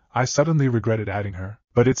information, I suddenly regretted adding her,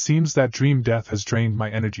 but it seems that dream death has drained my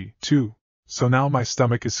energy, too, so now my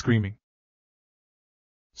stomach is screaming.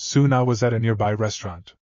 Soon I was at a nearby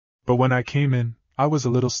restaurant. But when I came in, I was a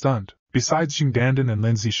little stunned. Besides Jingdandan and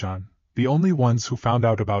Lin Zishan, the only ones who found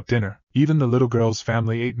out about dinner, even the little girl's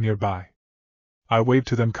family ate nearby. I waved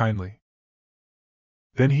to them kindly.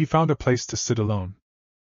 Then he found a place to sit alone.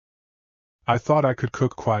 I thought I could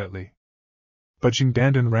cook quietly. But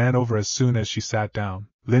Jingdandan ran over as soon as she sat down.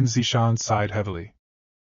 Lin Zishan sighed heavily.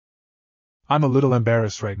 "I'm a little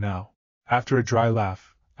embarrassed right now." After a dry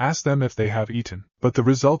laugh, asked them if they have eaten, but the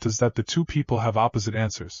result is that the two people have opposite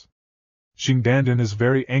answers. Jingdandan is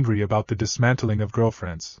very angry about the dismantling of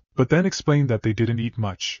girlfriends, but then explained that they didn't eat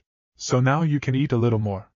much. So now you can eat a little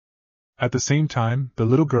more. At the same time, the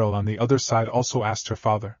little girl on the other side also asked her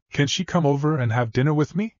father, "Can she come over and have dinner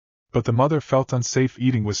with me?" But the mother felt unsafe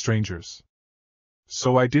eating with strangers.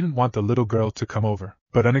 So I didn't want the little girl to come over,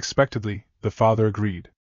 but unexpectedly, the father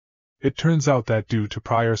agreed. It turns out that due to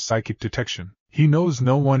prior psychic detection, he knows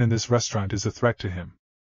no one in this restaurant is a threat to him.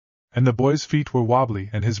 And the boy's feet were wobbly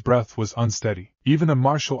and his breath was unsteady. Even a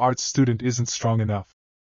martial arts student isn't strong enough.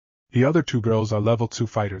 The other two girls are level 2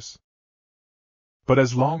 fighters. But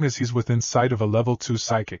as long as he's within sight of a level 2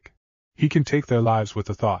 psychic, he can take their lives with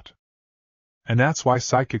a thought. And that's why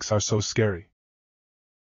psychics are so scary.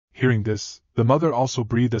 Hearing this, the mother also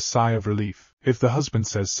breathed a sigh of relief. If the husband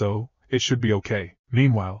says so, it should be okay.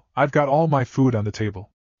 Meanwhile, I've got all my food on the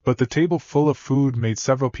table. But the table full of food made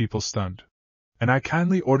several people stunned. And I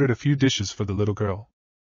kindly ordered a few dishes for the little girl.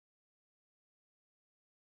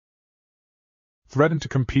 Threatened to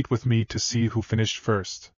compete with me to see who finished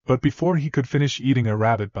first, but before he could finish eating a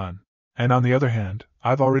rabbit bun, And on the other hand,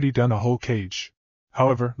 I've already done a whole cage.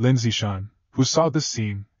 However, Lindsay Shan, who saw this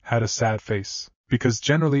scene, had a sad face, because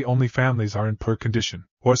generally only families are in poor condition,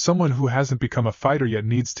 or someone who hasn't become a fighter yet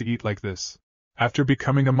needs to eat like this. After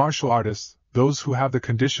becoming a martial artist, those who have the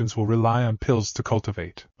conditions will rely on pills to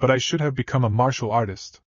cultivate. But I should have become a martial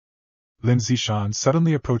artist. Lin Zishan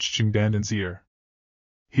suddenly approached Jing Danden's ear.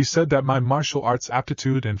 He said that my martial arts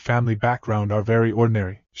aptitude and family background are very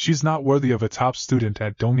ordinary. She's not worthy of a top student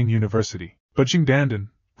at Dongning University. But Jing Danden,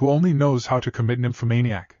 who only knows how to commit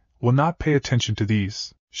nymphomaniac, will not pay attention to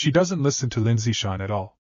these. She doesn't listen to Lin Zishan at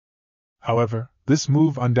all. However, this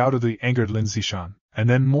move undoubtedly angered Lin Zishan, and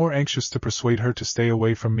then more anxious to persuade her to stay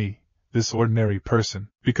away from me, this ordinary person,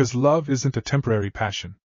 because love isn't a temporary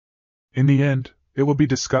passion. In the end, it will be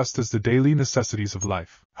discussed as the daily necessities of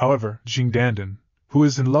life. However, Jing Danden, who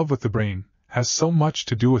is in love with the brain, has so much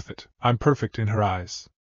to do with it. I'm perfect in her eyes.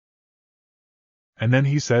 And then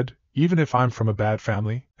he said, even if I'm from a bad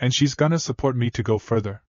family, and she's gonna support me to go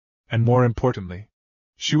further. And more importantly,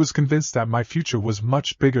 she was convinced that my future was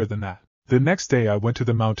much bigger than that. The next day I went to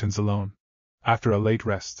the mountains alone, after a late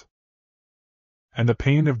rest. And the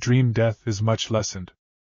pain of dream death is much lessened.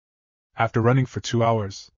 After running for 2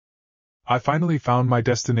 hours, I finally found my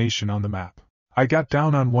destination on the map. I got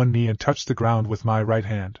down on one knee and touched the ground with my right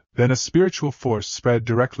hand. Then a spiritual force spread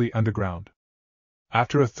directly underground.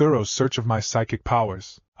 After a thorough search of my psychic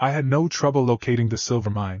powers, I had no trouble locating the silver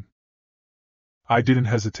mine. I didn't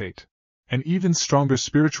hesitate. An even stronger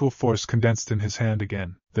spiritual force condensed in his hand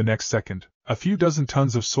again. The next second, a few dozen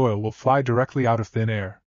tons of soil will fly directly out of thin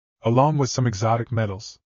air, along with some exotic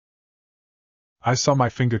metals. I saw my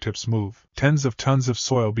fingertips move. Tens of tons of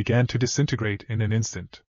soil began to disintegrate in an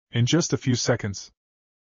instant. In just a few seconds,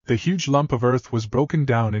 the huge lump of earth was broken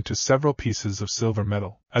down into several pieces of silver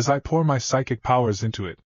metal. As I pour my psychic powers into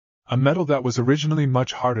it, a metal that was originally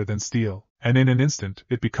much harder than steel, and in an instant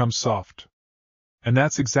it becomes soft. And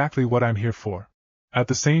that's exactly what I'm here for. At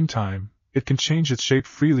the same time, it can change its shape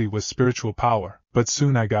freely with spiritual power. But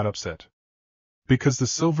soon I got upset. Because the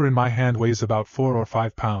silver in my hand weighs about 4 or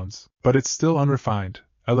 5 pounds, but it's still unrefined,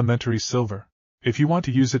 elementary silver. If you want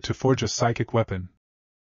to use it to forge a psychic weapon,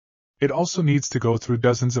 it also needs to go through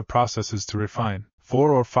dozens of processes to refine.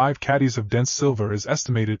 4 or 5 caddies of dense silver is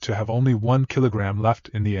estimated to have only 1 kilogram left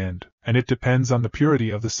in the end, and it depends on the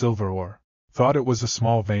purity of the silver ore. Thought it was a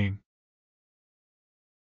small vein.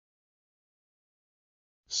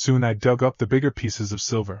 Soon I dug up the bigger pieces of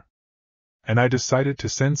silver, and I decided to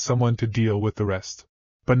send someone to deal with the rest.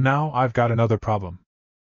 But now I've got another problem.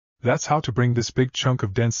 That's how to bring this big chunk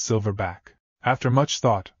of dense silver back. After much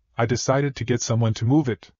thought, I decided to get someone to move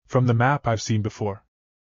it from the map I've seen before.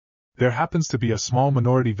 There happens to be a small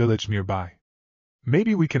minority village nearby.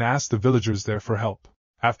 Maybe we can ask the villagers there for help.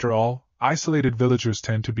 After all, isolated villagers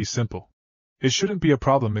tend to be simple. It shouldn't be a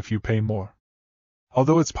problem if you pay more.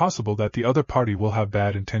 Although it's possible that the other party will have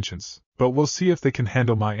bad intentions, but we'll see if they can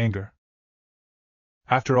handle my anger.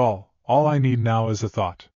 After all I need now is a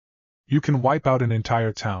thought. You can wipe out an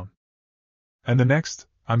entire town. And the next,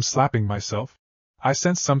 I'm slapping myself. I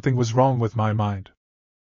sensed something was wrong with my mind.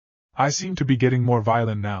 I seem to be getting more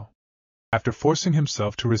violent now. After forcing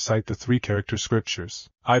himself to recite the 3-character scriptures,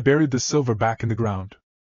 I buried the silver back in the ground.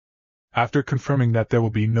 After confirming that there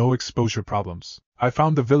will be no exposure problems, I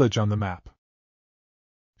found the village on the map.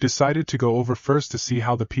 Decided to go over first to see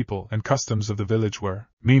how the people and customs of the village were.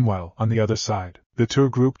 Meanwhile, on the other side, the tour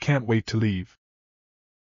group can't wait to leave.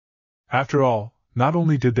 After all, not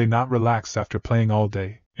only did they not relax after playing all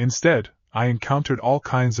day, instead, I encountered all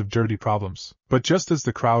kinds of dirty problems. But just as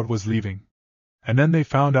the crowd was leaving, and then they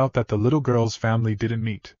found out that the little girl's family didn't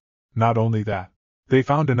meet. Not only that, they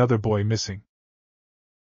found another boy missing.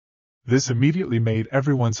 This immediately made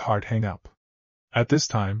everyone's heart hang up. At this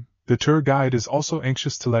time, the tour guide is also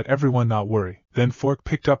anxious to let everyone not worry. Then Fork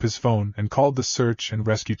picked up his phone and called the search and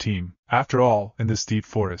rescue team. After all, in this deep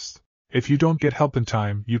forest, if you don't get help in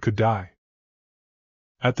time, you could die.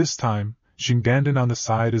 At this time, Jing Danden on the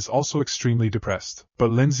side is also extremely depressed,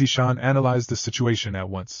 but Lin Zishan analyzed the situation at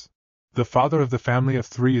once. The father of the family of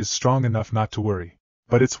 3 is strong enough not to worry,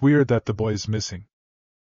 but it's weird that the boy is missing.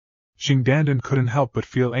 Jing Danden couldn't help but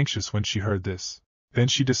feel anxious when she heard this. Then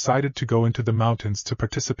she decided to go into the mountains to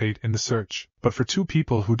participate in the search, but for 2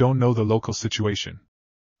 people who don't know the local situation.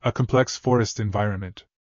 A complex forest environment.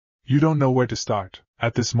 You don't know where to start.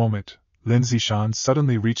 At this moment, Lin Zishan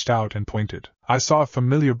suddenly reached out and pointed. I saw a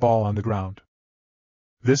familiar ball on the ground.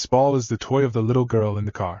 This ball is the toy of the little girl in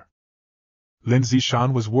the car. Lin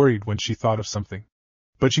Zishan was worried when she thought of something.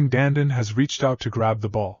 But Jing Danden has reached out to grab the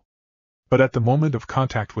ball. But at the moment of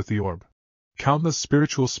contact with the orb, Countless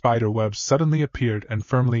spiritual spider webs suddenly appeared and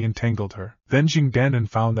firmly entangled her. Then Jing Dandan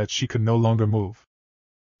found that she could no longer move.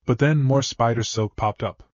 But then more spider silk popped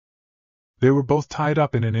up. They were both tied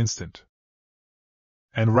up in an instant.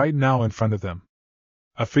 And right now in front of them,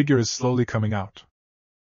 a figure is slowly coming out.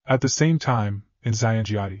 At the same time, in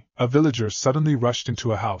Xianjiadi, a villager suddenly rushed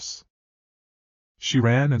into a house. She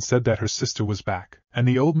ran and said that her sister was back, and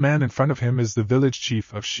the old man in front of him is the village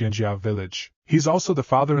chief of Xianjiao village. He's also the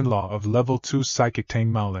father-in-law of level 2 psychic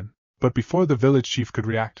Tang Maolin. But before the village chief could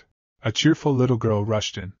react, a cheerful little girl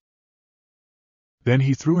rushed in. Then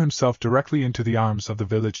he threw himself directly into the arms of the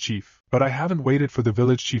village chief. But I haven't waited for the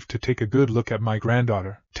village chief to take a good look at my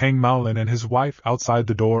granddaughter. Tang Maolin and his wife outside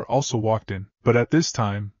the door also walked in, but at this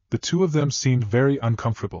time, the two of them seemed very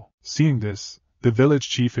uncomfortable. Seeing this, the village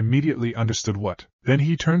chief immediately understood what. Then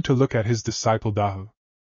he turned to look at his disciple Dahu.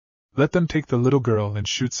 Let them take the little girl and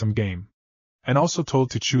shoot some game. And also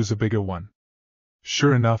told to choose a bigger one.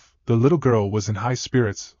 Sure enough, the little girl was in high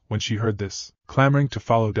spirits when she heard this, clamoring to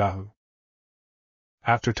follow Dahu.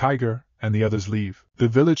 After Tiger and the others leave, the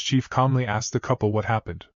village chief calmly asked the couple what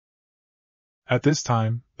happened. At this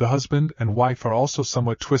time, the husband and wife are also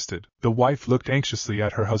somewhat twisted. The wife looked anxiously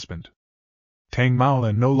at her husband. Tang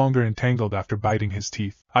Maolin no longer entangled after biting his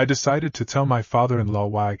teeth. I decided to tell my father-in-law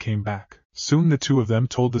why I came back. Soon the two of them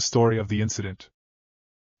told the story of the incident.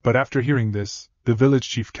 But after hearing this, the village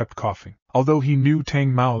chief kept coughing. Although he knew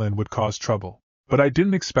Tang Maolin would cause trouble. But I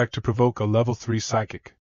didn't expect to provoke a level 3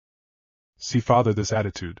 psychic. See father this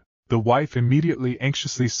attitude. The wife immediately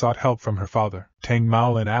anxiously sought help from her father. Tang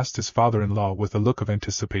Maolin asked his father-in-law with a look of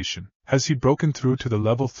anticipation. Has he broken through to the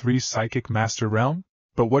level 3 psychic master realm?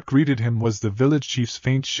 But what greeted him was the village chief's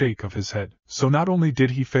faint shake of his head. So not only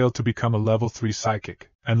did he fail to become a level 3 psychic,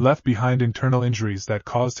 and left behind internal injuries that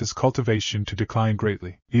caused his cultivation to decline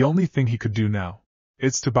greatly, the only thing he could do now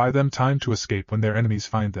is to buy them time to escape when their enemies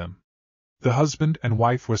find them. The husband and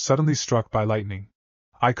wife were suddenly struck by lightning.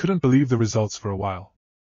 I couldn't believe the results for a while.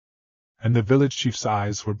 And the village chief's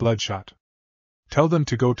eyes were bloodshot. Tell them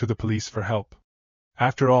to go to the police for help.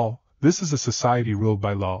 After all, this is a society ruled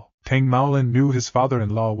by law. Tang Maolin knew his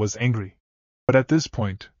father-in-law was angry. But at this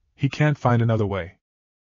point, he can't find another way.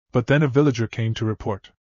 But then a villager came to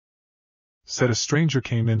report. Said a stranger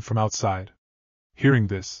came in from outside. Hearing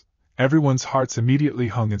this, everyone's hearts immediately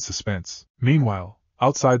hung in suspense. Meanwhile,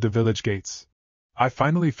 outside the village gates, I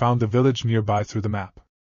finally found the village nearby through the map.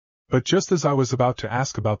 But just as I was about to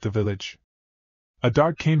ask about the village, a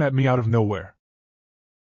dart came at me out of nowhere.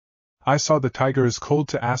 I saw the tiger is cold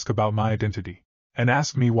to ask about my identity, and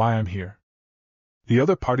asked me why I'm here. The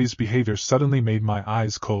other party's behavior suddenly made my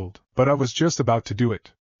eyes cold, but I was just about to do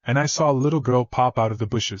it, and I saw a little girl pop out of the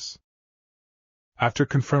bushes. After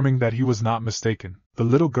confirming that he was not mistaken, the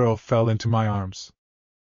little girl fell into my arms.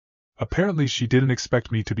 Apparently she didn't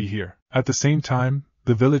expect me to be here. At the same time,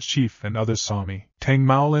 the village chief and others saw me. Tang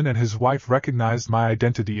Maolin and his wife recognized my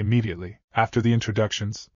identity immediately. After the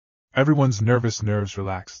introductions, everyone's nervous nerves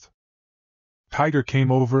relaxed. Tiger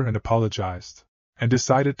came over and apologized, and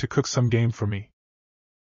decided to cook some game for me.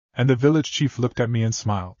 And the village chief looked at me and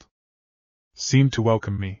smiled. Seemed to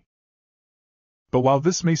welcome me. But while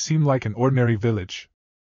this may seem like an ordinary village,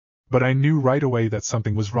 but I knew right away that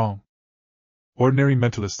something was wrong. Ordinary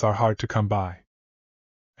mentalists are hard to come by.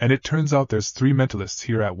 And it turns out there's 3 mentalists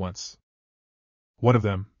here at once. One of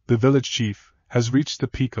them, the village chief, has reached the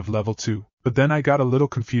peak of level 2, but then I got a little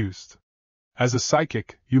confused. As a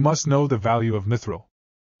psychic, you must know the value of mithril.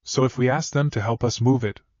 So if we ask them to help us move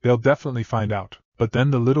it, they'll definitely find out. But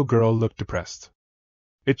then the little girl looked depressed.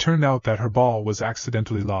 It turned out that her ball was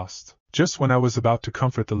accidentally lost. Just when I was about to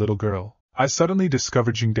comfort the little girl, I suddenly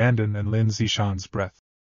discovered Jing Dandan and Lin Zishan's breath.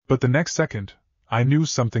 But the next second, I knew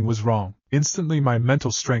something was wrong. Instantly my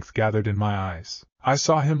mental strength gathered in my eyes. I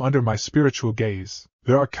saw him under my spiritual gaze.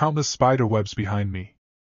 There are countless spider webs behind me.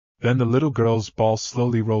 Then the little girl's ball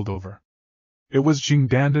slowly rolled over. It was Jing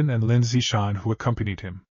Dandan and Lin Zishan who accompanied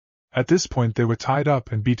him. At this point they were tied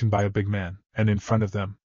up and beaten by a big man, and in front of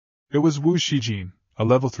them, it was Wu Shijin, a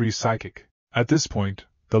level 3 psychic. At this point,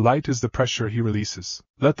 the light is the pressure he releases.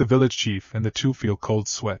 Let the village chief and the two feel cold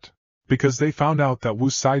sweat, because they found out that Wu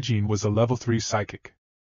Shijin was a level 3 psychic.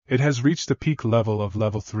 It has reached the peak level of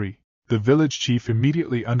level 3. The village chief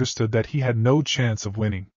immediately understood that he had no chance of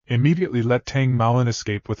winning. Immediately let Tang Maolin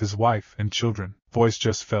escape with his wife and children. Voice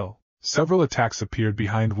just fell. Several attacks appeared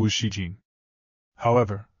behind Wu Shijin.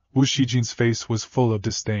 However, Wu Shijin's face was full of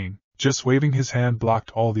disdain. Just waving his hand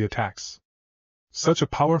blocked all the attacks. Such a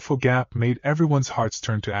powerful gap made everyone's hearts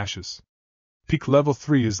turn to ashes. Peak level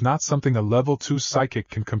 3 is not something a level 2 psychic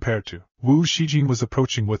can compare to. Wu Shijin was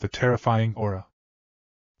approaching with a terrifying aura.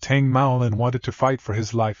 Tang Maolin wanted to fight for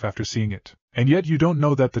his life after seeing it, and yet you don't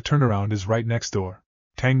know that the turnaround is right next door.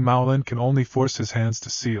 Tang Maolin can only force his hands to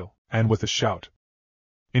seal, and with a shout.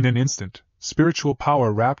 In an instant, spiritual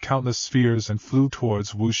power wrapped countless spheres and flew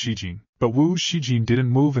towards Wu Shijin, but Wu Shijin didn't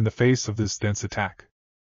move in the face of this dense attack.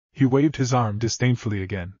 He waved his arm disdainfully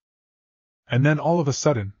again. And then all of a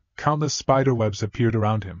sudden, countless spider webs appeared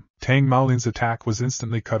around him. Tang Maolin's attack was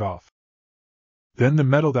instantly cut off. Then the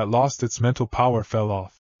metal that lost its mental power fell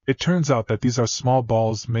off. It turns out that these are small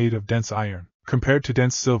balls made of dense iron. Compared to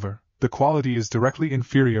dense silver, the quality is directly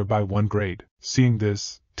inferior by 1 grade. Seeing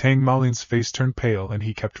this, Tang Maolin's face turned pale and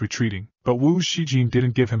he kept retreating, but Wu Shijin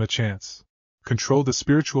didn't give him a chance. Control the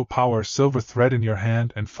spiritual power silver thread in your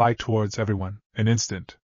hand and fly towards everyone. An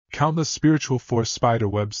instant. Countless spiritual force spider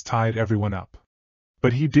webs tied everyone up.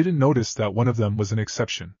 But he didn't notice that one of them was an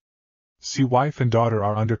exception. See, wife and daughter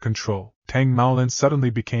are under control. Tang Maolin suddenly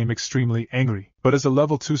became extremely angry, but as a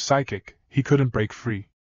level 2 psychic, he couldn't break free.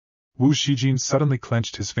 Wu Shijin suddenly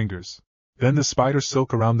clenched his fingers. Then the spider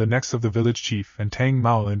silk around the necks of the village chief and Tang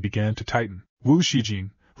Maolin began to tighten. Wu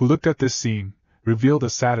Shijin, who looked at this scene, revealed a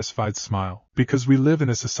satisfied smile, because we live in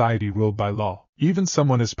a society ruled by law. Even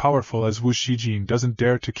someone as powerful as Wu Shijin doesn't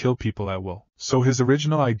dare to kill people at will, so his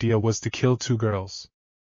original idea was to kill 2 girls.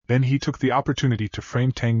 Then he took the opportunity to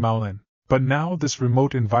frame Tang Maolin, but now this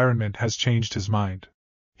remote environment has changed his mind.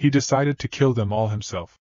 He decided to kill them all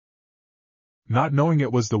himself. Not knowing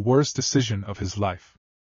it was the worst decision of his life.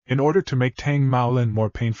 In order to make Tang Maolin more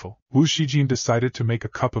painful, Wu Shijin decided to make a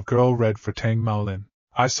cup of girl red for Tang Maolin.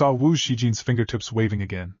 I saw Wu Shijin's fingertips waving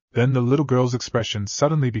again. Then the little girl's expression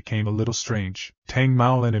suddenly became a little strange. Tang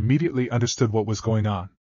Maolin immediately understood what was going on.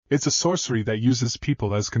 It's a sorcery that uses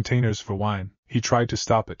people as containers for wine. He tried to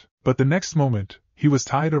stop it, but the next moment, he was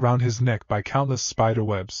tied around his neck by countless spider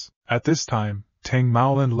webs. At this time, Tang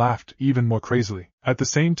Maolin laughed even more crazily. At the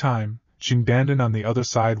same time, Jing Dandan on the other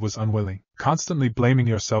side was unwilling, constantly blaming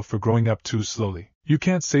yourself for growing up too slowly. You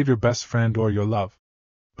can't save your best friend or your love.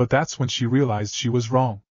 But that's when she realized she was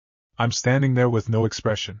wrong. I'm standing there with no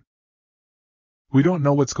expression. We don't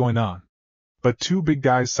know what's going on. But 2 big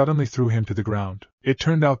guys suddenly threw him to the ground. It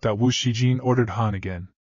turned out that Wu Shijin ordered Han again.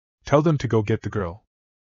 Tell them to go get the girl.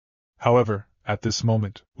 However, at this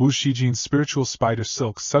moment, Wu Shijin's spiritual spider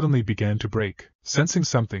silk suddenly began to break. Sensing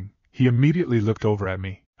something, he immediately looked over at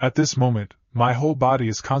me. At this moment, my whole body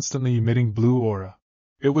is constantly emitting blue aura.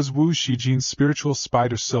 It was Wu Shijin's spiritual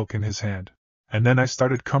spider silk in his hand. And then I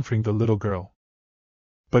started comforting the little girl.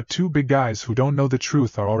 But 2 big guys who don't know the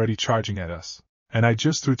truth are already charging at us. And I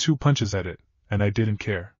just threw 2 punches at it, and I didn't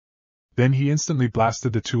care. Then he instantly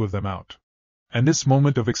blasted the 2 of them out. And this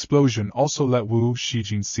moment of explosion also let Wu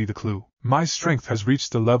Shijin see the clue. My strength has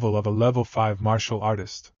reached the level of a level 5 martial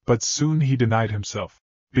artist. But soon he denied himself.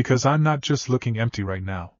 Because I'm not just looking empty right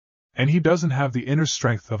now. And he doesn't have the inner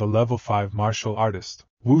strength of a level 5 martial artist.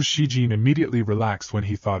 Wu Shijin immediately relaxed when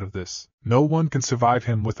he thought of this. No one can survive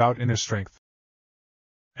him without inner strength.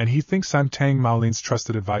 And he thinks I'm Tang Maolin's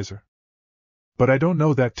trusted advisor. But I don't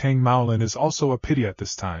know that Tang Maolin is also a pity at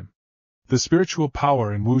this time. The spiritual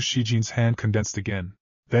power in Wu Shijin's hand condensed again.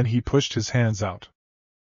 Then he pushed his hands out.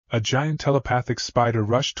 A giant telepathic spider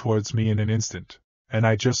rushed towards me in an instant, and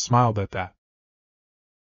I just smiled at that.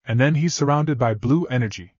 And then he's surrounded by blue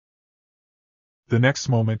energy. The next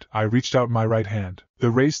moment, I reached out my right hand, the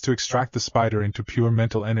race to extract the spider into pure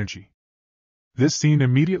mental energy. This scene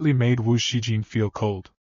immediately made Wu Shijin feel cold.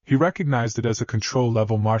 He recognized it as a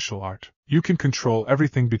control-level martial art. You can control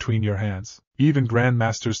everything between your hands. Even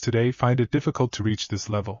grandmasters today find it difficult to reach this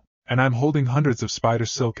level, and I'm holding hundreds of spider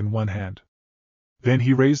silk in one hand. Then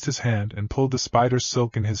he raised his hand and pulled the spider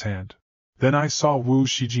silk in his hand. Then I saw Wu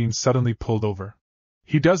Shijin suddenly pulled over.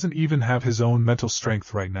 He doesn't even have his own mental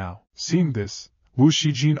strength right now. Seeing this, Wu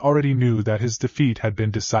Shijin already knew that his defeat had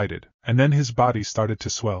been decided, and then his body started to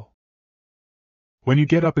swell. When you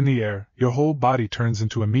get up in the air, your whole body turns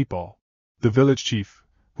into a meatball. The village chief,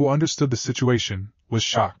 who understood the situation, was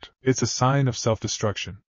shocked. It's a sign of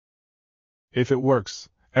self-destruction. If it works,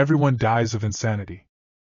 everyone dies of insanity.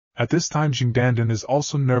 At this time Jing Dandan is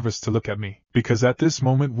also nervous to look at me, because at this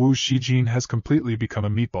moment Wu Shijin has completely become a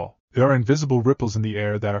meatball. There are invisible ripples in the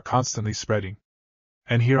air that are constantly spreading.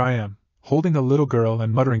 And here I am, holding a little girl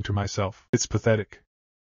and muttering to myself, it's pathetic.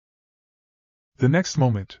 The next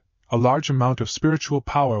moment, a large amount of spiritual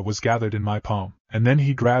power was gathered in my palm, and then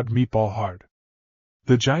he grabbed Meatball hard.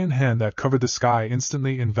 The giant hand that covered the sky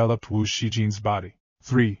instantly enveloped Wu Shijin's body.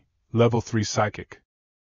 3. Level 3 Psychic.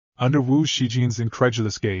 Under Wu Shijin's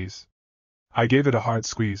incredulous gaze, I gave it a hard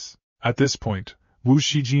squeeze. At this point, Wu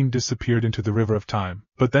Shijin disappeared into the river of time,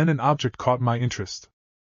 but then an object caught my interest.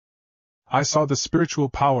 I saw the spiritual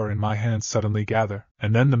power in my hands suddenly gather,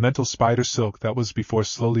 and then the mental spider silk that was before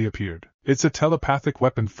slowly appeared. It's a telepathic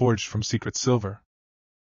weapon forged from secret silver.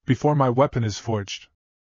 Before my weapon is forged,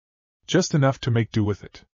 just enough to make do with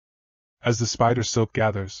it. As the spider silk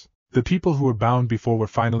gathers, the people who were bound before were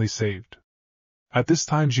finally saved. At this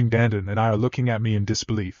time Jingdandan and I are looking at me in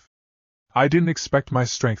disbelief. I didn't expect my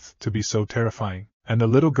strength to be so terrifying, and the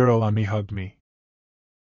little girl on me hugged me.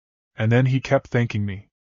 And then he kept thanking me.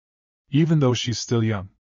 Even though she's still young.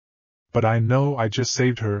 But I know I just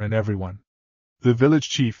saved her and everyone. The village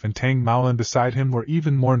chief and Tang Maolin beside him were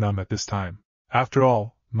even more numb at this time. After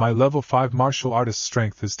all, my level 5 martial artist's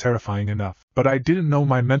strength is terrifying enough, but I didn't know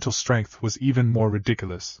my mental strength was even more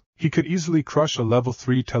ridiculous. He could easily crush a level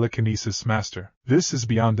 3 telekinesis master. This is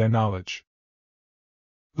beyond their knowledge.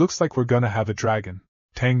 Looks like we're gonna have a dragon.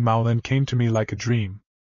 Tang Maolin came to me like a dream.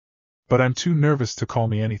 But I'm too nervous to call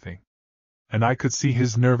me anything. And I could see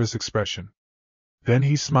his nervous expression. Then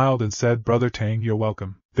he smiled and said, "Brother Tang, you're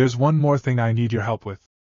welcome. There's one more thing I need your help with.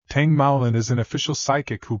 Tang Maolin is an official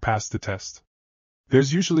psychic who passed the test.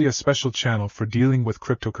 There's usually a special channel for dealing with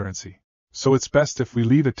cryptocurrency, so it's best if we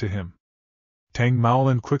leave it to him." Tang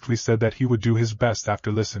Maolin quickly said that he would do his best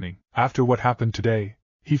after listening. After what happened today,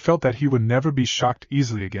 he felt that he would never be shocked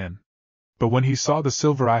easily again. But when he saw the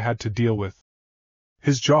silver I had to deal with,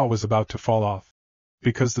 his jaw was about to fall off.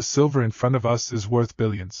 Because the silver in front of us is worth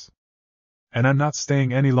billions. And I'm not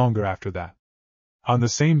staying any longer after that. On the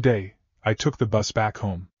same day, I took the bus back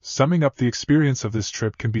home. Summing up, the experience of this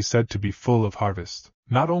trip can be said to be full of harvest.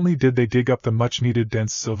 Not only did they dig up the much-needed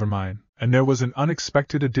dense silver mine, and there was an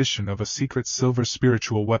unexpected addition of a secret silver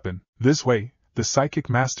spiritual weapon. This way, the psychic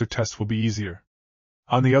master test will be easier.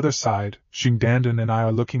 On the other side, Jingdandan and I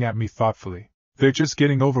are looking at me thoughtfully. They're just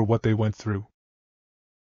getting over what they went through.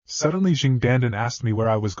 Suddenly Jingdandan asked me where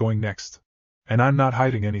I was going next. And I'm not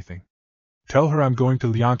hiding anything. Tell her I'm going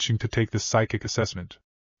to Liangqing to take this psychic assessment.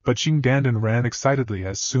 But Jingdandan ran excitedly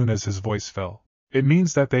as soon as his voice fell. It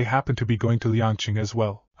means that they happen to be going to Liangqing as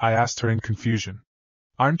well, I asked her in confusion.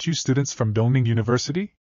 Aren't you students from Dongning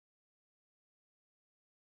University?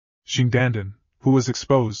 Jingdandan, who was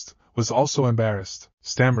exposed, was also embarrassed,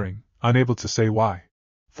 stammering, unable to say why.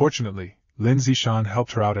 Fortunately, Lin Zishan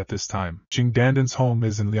helped her out at this time. Jingdandan's home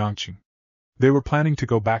is in Liangqing. They were planning to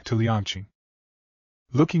go back to Liangqing.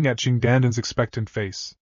 Looking at Jingdandan's expectant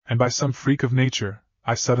face, and by some freak of nature,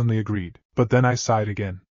 I suddenly agreed, but then I sighed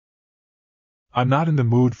again. I'm not in the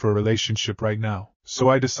mood for a relationship right now, so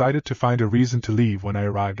I decided to find a reason to leave when I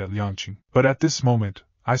arrived at Liangqing. But at this moment,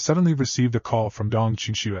 I suddenly received a call from Dong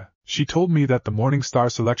Qingxue. She told me that the Morning Star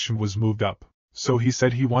selection was moved up, so he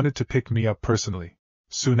said he wanted to pick me up personally.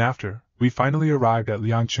 Soon after, we finally arrived at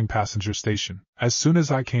Liangqing passenger station. As soon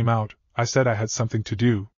as I came out, I said I had something to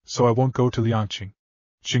do, so I won't go to Liangqing.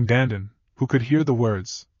 Jingdandan, who could hear the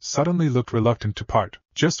words, suddenly looked reluctant to part,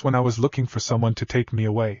 just when I was looking for someone to take me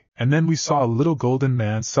away, and then we saw a little golden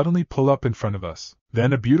man suddenly pull up in front of us.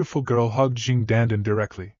 Then a beautiful girl hugged Jingdandan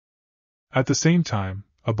directly. At the same time,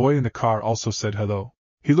 a boy in the car also said hello.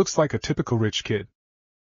 He looks like a typical rich kid.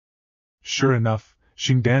 Sure enough,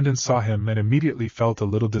 Jingdandan saw him and immediately felt a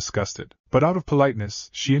little disgusted, but out of politeness,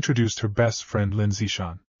 she introduced her best friend Lin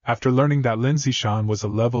Zishan. After learning that Lin Zishan was a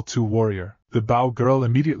level 2 warrior, the Bao girl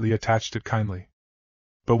immediately attached it kindly.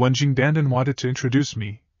 But when Jingdandan wanted to introduce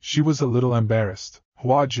me, she was a little embarrassed.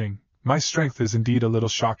 Hua Jing, my strength is indeed a little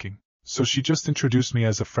shocking, so she just introduced me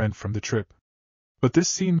as a friend from the trip. But this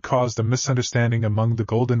scene caused a misunderstanding among the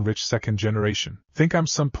golden rich second generation. Think I'm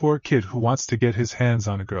some poor kid who wants to get his hands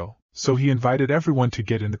on a girl, so he invited everyone to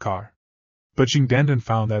get in the car. But Jingdandan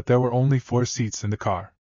found that there were only 4 seats in the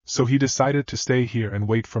car, so he decided to stay here and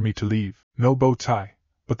wait for me to leave. No bow tie,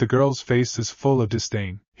 but the girl's face is full of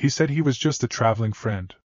disdain. He said he was just a traveling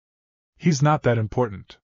friend. He's not that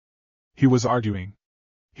important. He was arguing.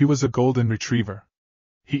 He was a golden retriever.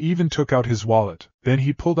 He even took out his wallet. Then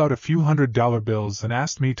he pulled out a few $100 bills and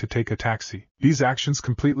asked me to take a taxi. These actions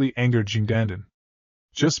completely angered Jingdandan.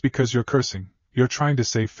 Just because you're cursing, you're trying to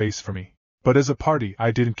save face for me. But as a party,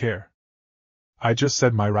 I didn't care. I just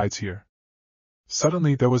said my ride's here.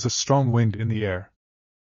 Suddenly there was a strong wind in the air.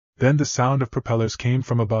 Then the sound of propellers came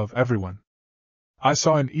from above everyone. I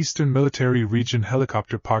saw an Eastern Military Region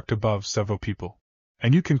helicopter parked above several people,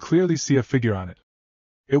 and you can clearly see a figure on it.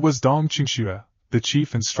 It was Dong Qingxue, the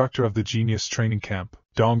chief instructor of the Genius training camp.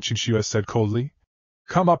 Dong Qingxue said coldly,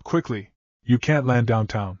 "Come up quickly, you can't land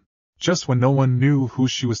downtown," just when no one knew who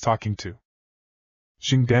she was talking to.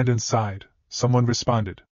 Jingdandan sighed, someone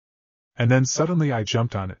responded. And then suddenly I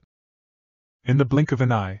jumped on it. In the blink of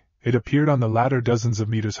an eye, it appeared on the ladder dozens of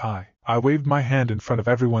meters high. I waved my hand in front of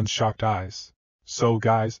everyone's shocked eyes. So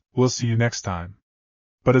guys, we'll see you next time.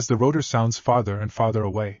 But as the rotor sounds farther and farther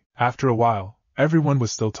away, after a while, everyone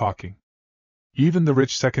was still talking. Even the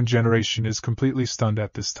rich second generation is completely stunned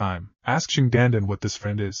at this time. Ask Xingdandan what this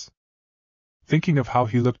friend is. Thinking of how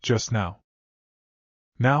he looked just now.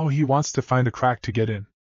 Now he wants to find a crack to get in.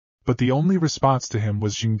 But the only response to him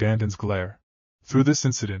was Xingdandan's glare. Through this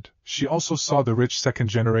incident, she also saw the rich second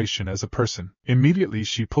generation as a person. Immediately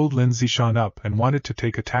she pulled Lin Zishan up and wanted to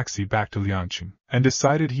take a taxi back to Liangqing, and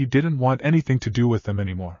decided he didn't want anything to do with them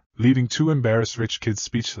anymore, leaving two embarrassed rich kids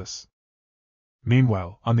speechless.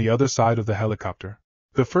 Meanwhile, on the other side of the helicopter,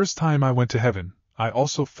 the first time I went to heaven, I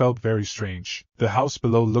also felt very strange. The house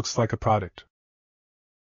below looks like a product.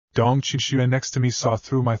 Dong Qingxuan next to me saw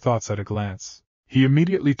through my thoughts at a glance. He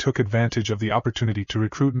immediately took advantage of the opportunity to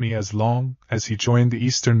recruit me as long as he joined the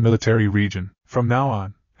Eastern Military Region. From now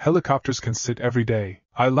on, helicopters can sit every day.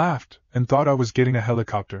 I laughed and thought I was getting a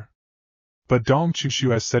helicopter. But Dong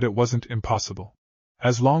Qingxu has said it wasn't impossible.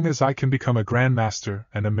 As long as I can become a Grand Master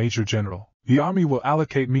and a Major General, the army will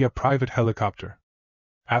allocate me a private helicopter.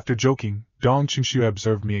 After joking, Dong Qingxu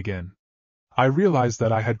observed me again. I realized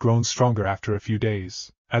that I had grown stronger after a few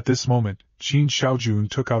days. At this moment, Qin Xiaojun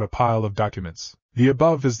took out a pile of documents. The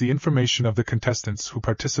above is the information of the contestants who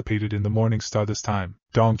participated in the Morning Star this time,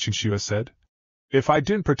 Dong Qingxu said. If I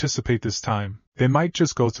didn't participate this time, they might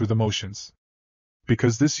just go through the motions.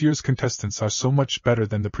 Because this year's contestants are so much better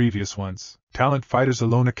than the previous ones, talent fighters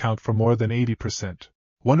alone account for more than 80%.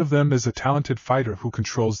 One of them is a talented fighter who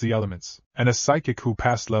controls the elements, and a psychic who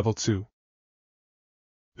passed level 2.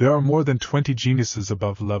 There are more than 20 geniuses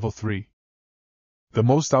above level 3. The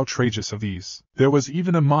most outrageous of these, there was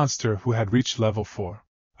even a monster who had reached level 4.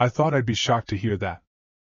 I thought I'd be shocked to hear that.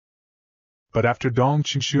 But after Dong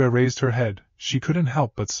Qingxue raised her head, she couldn't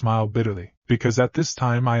help but smile bitterly, because at this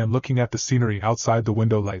time I am looking at the scenery outside the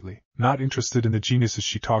window lightly, not interested in the geniuses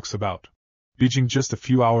she talks about. Beijing just a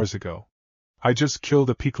few hours ago. I just killed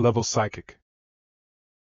a peak level psychic.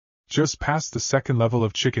 Just past the second level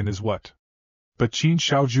of chicken is what? But Qin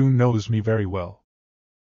Xiaojun knows me very well.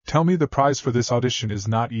 Tell me the prize for this audition is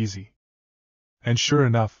not easy. And sure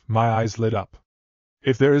enough, my eyes lit up.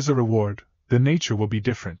 If there is a reward, the nature will be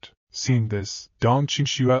different. Seeing this, Dong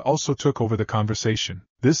Qingxue also took over the conversation.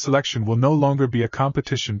 This selection will no longer be a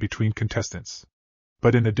competition between contestants,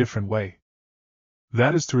 but in a different way.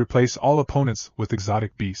 That is to replace all opponents with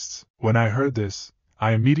exotic beasts. When I heard this,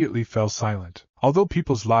 I immediately fell silent. Although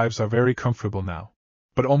people's lives are very comfortable now,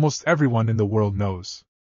 but almost everyone in the world knows.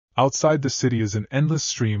 Outside the city is an endless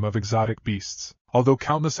stream of exotic beasts. Although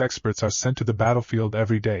countless experts are sent to the battlefield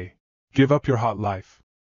every day, give up your hot life.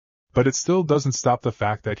 But it still doesn't stop the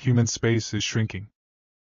fact that human space is shrinking.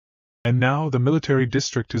 And now the military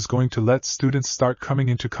district is going to let students start coming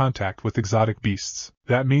into contact with exotic beasts.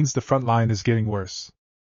 That means the front line is getting worse.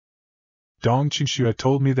 Dong Qingxue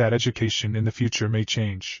told me that education in the future may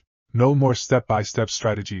change. No more step-by-step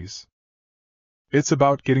strategies. It's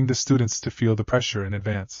about getting the students to feel the pressure in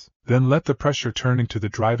advance, then let the pressure turn into the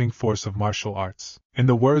driving force of martial arts. In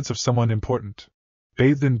the words of someone important,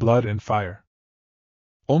 bathed in blood and fire.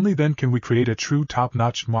 Only then can we create a true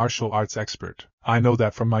top-notch martial arts expert. I know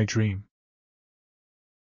that from my dream.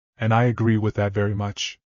 And I agree with that very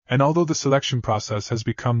much. And although the selection process has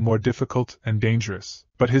become more difficult and dangerous,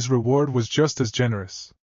 but his reward was just as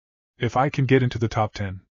generous. If I can get into the top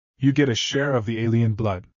 10, you get a share of the alien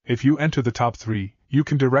blood. If you enter the top 3, you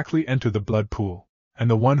can directly enter the blood pool, and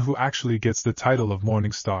the one who actually gets the title of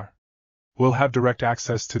Morning Star will have direct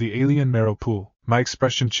access to the alien marrow pool. My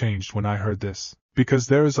expression changed when I heard this. Because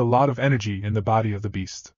there is a lot of energy in the body of the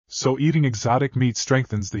beast, so eating exotic meat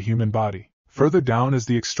strengthens the human body. Further down is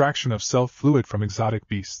the extraction of cell fluid from exotic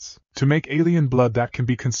beasts, to make alien blood that can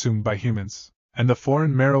be consumed by humans, and the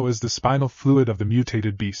foreign marrow is the spinal fluid of the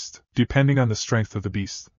mutated beast, depending on the strength of the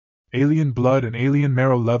beast. Alien blood and alien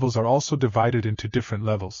marrow levels are also divided into different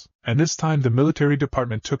levels, and this time the military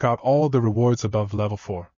department took out all the rewards above level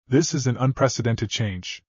 4. This is an unprecedented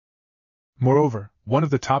change. Moreover, one of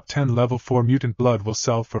the top 10 level 4 mutant blood will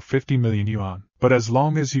sell for 50 million yuan, but as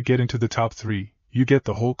long as you get into the top 3, you get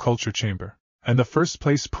the whole culture chamber, and the first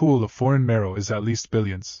place pool of foreign marrow is at least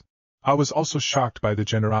billions. I was also shocked by the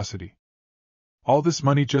generosity. All this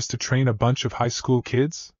money just to train a bunch of high school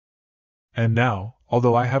kids? And now,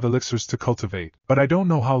 although I have elixirs to cultivate, but I don't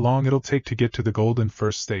know how long it'll take to get to the golden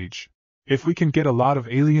first stage. If we can get a lot of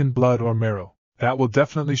alien blood or marrow, that will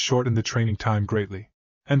definitely shorten the training time greatly.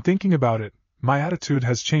 And thinking about it, my attitude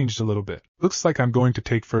has changed a little bit. Looks like I'm going to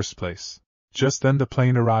take first place. Just then the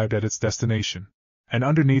plane arrived at its destination. And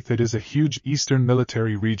underneath it is a huge eastern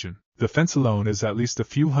military region. The fence alone is at least a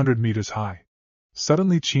few hundred meters high.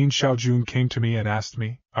 Suddenly Qin Shaojun came to me and asked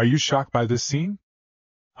me, "Are you shocked by this scene?"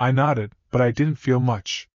 I nodded, but I didn't feel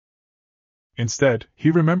much. Instead,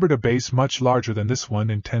 he remembered a base much larger than this one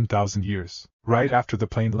in 10,000 years. Right after the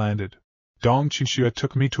plane landed, Dong Qingxue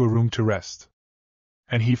took me to a room to rest.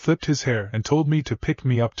 And he flipped his hair and told me to pick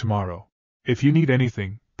me up tomorrow. "If you need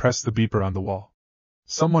anything, press the beeper on the wall.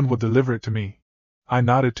 Someone will deliver it to me." I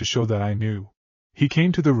nodded to show that I knew. He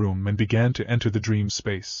came to the room and began to enter the dream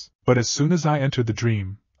space. But as soon as I entered the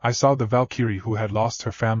dream, I saw the Valkyrie who had lost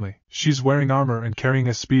her family. She's wearing armor and carrying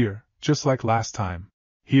a spear, just like last time.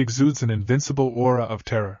 He exudes an invincible aura of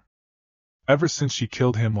terror. Ever since she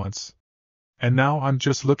killed him once. And now I'm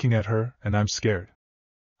just looking at her, and I'm scared.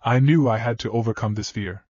 I knew I had to overcome this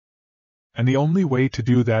fear. And the only way to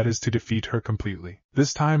do that is to defeat her completely.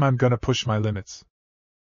 This time I'm gonna push my limits.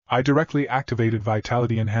 I directly activated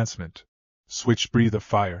Vitality Enhancement. Switch Breathe of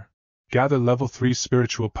Fire. Gather Level 3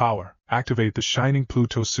 Spiritual Power. Activate the Shining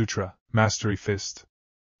Pluto Sutra, Mastery Fist.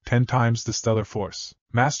 10 times the Stellar Force.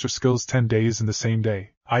 Master Skills 10 days in the same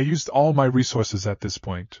day. I used all my resources at this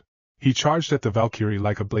point. He charged at the Valkyrie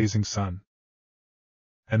like a blazing sun.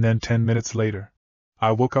 And then 10 minutes later,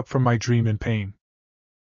 I woke up from my dream in pain.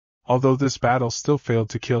 Although this battle still failed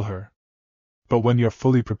to kill her. But when you're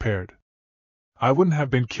fully prepared, I wouldn't have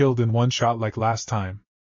been killed in one shot like last time.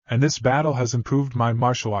 And this battle has improved my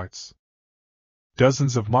martial arts.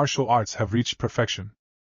 Dozens of martial arts have reached perfection.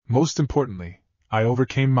 Most importantly, I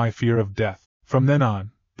overcame my fear of death. From then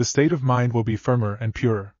on, the state of mind will be firmer and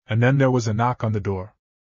purer. And then there was a knock on the door.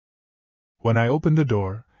 When I opened the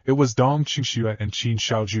door, it was Dong Qingxue and Qin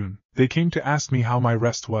Shaojun. They came to ask me how my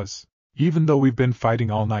rest was, even though we've been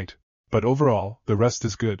fighting all night. But overall, the rest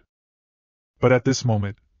is good. But at this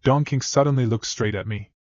moment, Dong Qing suddenly looked straight at me.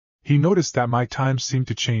 He noticed that my time seemed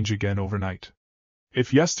to change again overnight.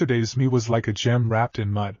 If yesterday's me was like a gem wrapped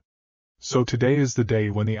in mud, so today is the day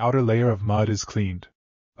when the outer layer of mud is cleaned,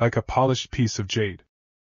 like a polished piece of jade.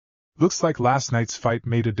 Looks like last night's fight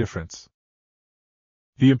made a difference.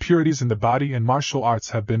 The impurities in the body and martial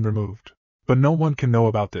arts have been removed, but no one can know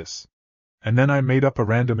about this. And then I made up a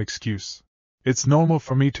random excuse. It's normal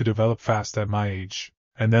for me to develop fast at my age,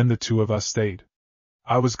 and then the two of us stayed.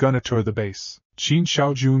 I was gonna tour the base. Qin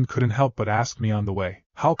Shaojun couldn't help but ask me on the way,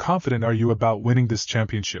 "How confident are you about winning this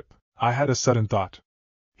championship?" I had a sudden thought.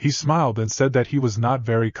 He smiled and said that he was not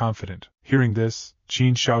very confident. Hearing this,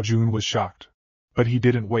 Qin Shaojun was shocked. But he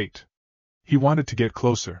didn't wait. He wanted to get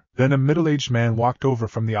closer. Then a middle-aged man walked over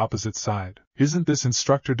from the opposite side. "Isn't this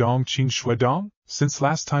Instructor Dong Qingxue Dong? Since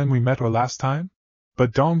last time we met or last time?"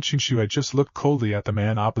 But Dong Qingxue just looked coldly at the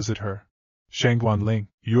man opposite her. "Shangguan Ling,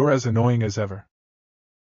 you're as annoying as ever."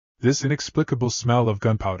 This inexplicable smell of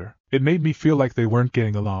gunpowder, it made me feel like they weren't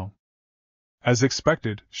getting along. As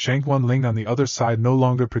expected, Shangguan Ling on the other side no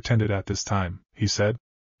longer pretended at this time. He said,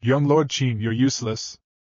 "Young Lord Qin, you're useless.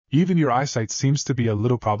 Even your eyesight seems to be a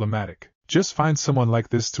little problematic. Just find someone like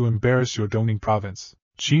this to embarrass your Dongning province."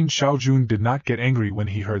 Qin Shaojun did not get angry when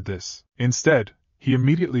he heard this. Instead, he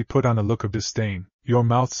immediately put on a look of disdain. "Your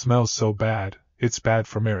mouth smells so bad, it's bad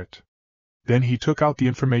for merit." Then he took out the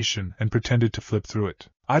information and pretended to flip through it.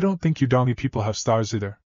 "I don't think you Dongni people have stars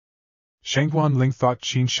either." Shangguan Ling thought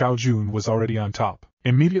Qin Shaojun was already on top,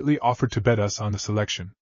 immediately offered to bet us on the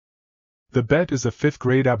selection. The bet is a 5th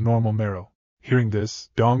grade abnormal marrow. Hearing this,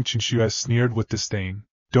 Dong Qingxue sneered with disdain.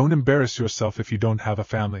 "Don't embarrass yourself if you don't have a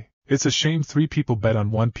family. It's a shame 3 people bet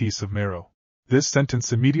on 1 piece of marrow." This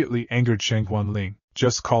sentence immediately angered Shangguan Ling.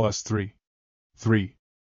 "Just call us 3. 3.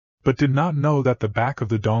 But did not know that the back of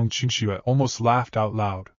the Dong Qingxue almost laughed out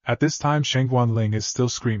loud. At this time Shangguan Ling is still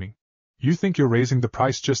screaming. "You think you're raising the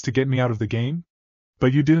price just to get me out of the game?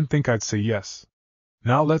 But you didn't think I'd say yes.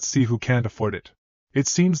 Now let's see who can't afford it." It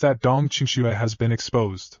seems that Dong Qingxue has been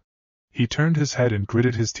exposed. He turned his head and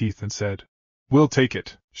gritted his teeth and said, "We'll take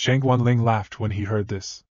it." Shangguan Ling laughed when he heard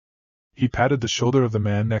this. He patted the shoulder of the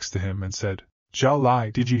man next to him and said, "Zhao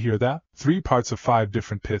Lai, did you hear that? 3 parts of 5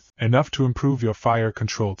 different pith, enough to improve your fire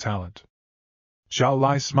control talent." Zhao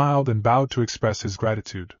Lai smiled and bowed to express his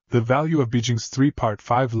gratitude. The value of Beijing's 3-part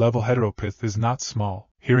 5-level heteropith is not small.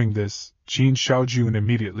 Hearing this, Qin Shaojun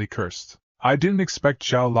immediately cursed. I didn't expect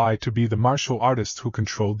Zhao Lai to be the martial artist who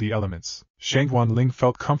controlled the elements. Shangguan Ling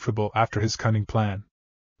felt comfortable after his cunning plan.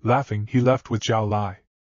 Laughing, he left with Zhao Lai.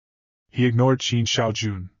 He ignored Qin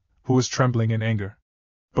Shaojun, who was trembling in anger.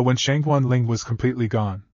 But when Shangguan Ling was completely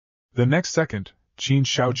gone, the next second, Qin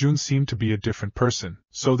Shaojun seemed to be a different person,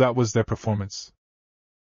 so that was their performance.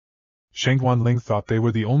 Shangguan Ling thought they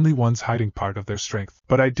were the only ones hiding part of their strength,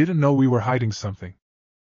 but I didn't know we were hiding something.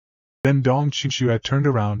 Then Dong Qingxue turned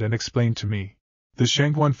around and explained to me. The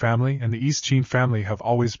Shangguan family and the East Qin family have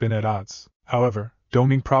always been at odds. However,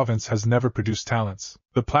 Dongning Province has never produced talents.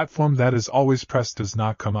 The platform that is always pressed does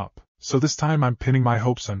not come up, so this time I'm pinning my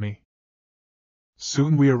hopes on me.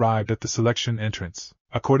 Soon we arrived at the selection entrance.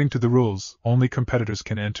 According to the rules, only competitors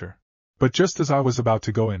can enter. But just as I was about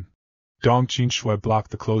to go in, Dong Qingshui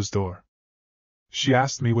blocked the closed door. She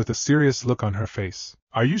asked me with a serious look on her face,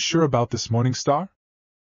 "Are you sure about this Morning Star?"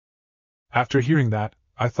 After hearing that,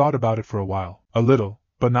 I thought about it for a while, a little,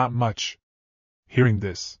 but not much. Hearing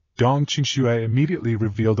this, Dong Qingshui immediately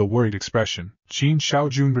revealed a worried expression. Qin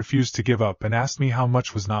Xiaojun refused to give up and asked me how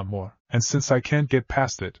much was not more, and since I can't get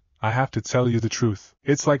past it, I have to tell you the truth.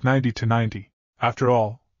 It's like 90 to 90. After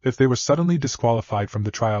all, if they were suddenly disqualified from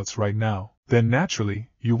the tryouts right now, then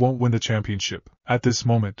naturally, you won't win the championship. At this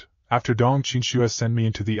moment, after Dong Qingshui sent me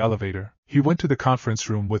into the elevator, he went to the conference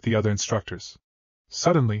room with the other instructors.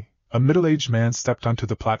 Suddenly, a middle-aged man stepped onto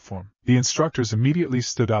the platform. The instructors immediately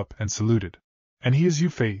stood up and saluted. And he is Yu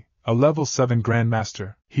Fei, a level 7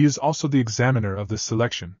 Grandmaster. He is also the examiner of this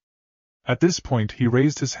selection. At this point he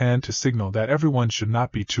raised his hand to signal that everyone should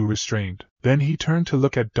not be too restrained. Then he turned to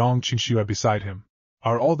look at Dong Qingshui beside him.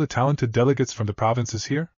 Are all the talented delegates from the provinces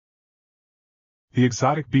here? The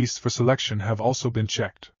exotic beasts for selection have also been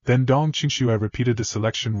checked. Then Dong Qingshui repeated the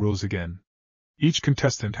selection rules again. Each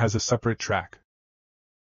contestant has a separate track.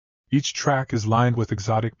 Each track is lined with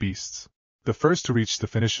exotic beasts. The first to reach the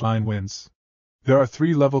finish line wins. There are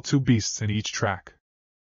 3 level 2 beasts in each track.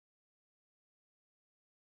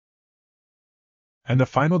 And the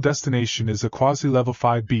final destination is a quasi-level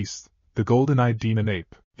 5 beast, the golden-eyed demon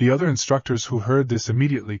ape. The other instructors who heard this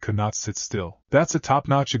immediately could not sit still. That's a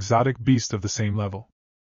top-notch exotic beast of the same level.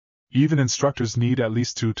 Even instructors need at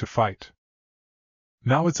least 2 to fight.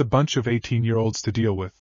 Now it's a bunch of 18-year-olds to deal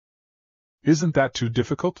with. Isn't that too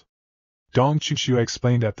difficult? Dong Qingshui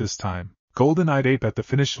explained at this time. Golden-eyed ape at the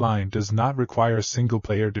finish line does not require a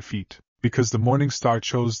single-player defeat, because the Morning Star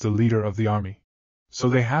chose the leader of the army. So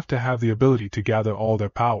they have to have the ability to gather all their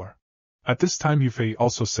power. At this time Yu Fei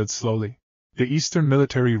also said slowly, the Eastern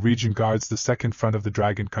Military Region guards the second front of the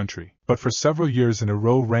Dragon Country, but for several years in a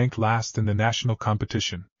row ranked last in the national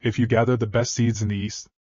competition, if you gather the best seeds in the East.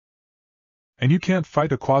 And you can't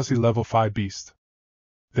fight a quasi-level 5 beast.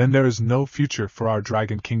 Then there is no future for our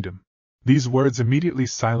Dragon Kingdom. These words immediately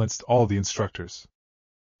silenced all the instructors.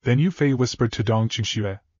 Then Yu Fei whispered to Dong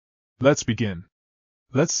Qingshui, let's begin.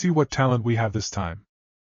 Let's see what talent we have this time.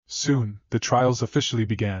 Soon, the trials officially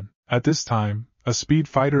began. At this time, a speed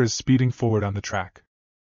fighter is speeding forward on the track.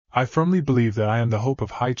 I firmly believe that I am the hope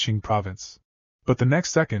of Haiqing Province. But the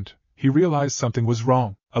next second, he realized something was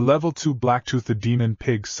wrong. A level 2 black-toothed demon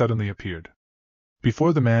pig suddenly appeared.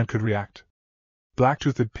 Before the man could react,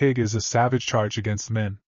 black-toothed pig is a savage charge against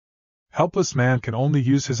men. Helpless man can only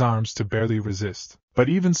use his arms to barely resist, but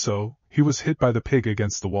even so, he was hit by the pig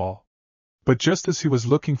against the wall. But just as he was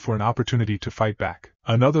looking for an opportunity to fight back,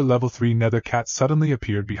 another level 3 nether cat suddenly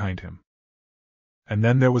appeared behind him. And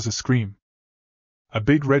then there was a scream. A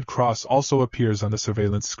big red cross also appears on the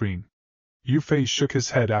surveillance screen. Yu Fei shook his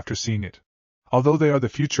head after seeing it. Although they are the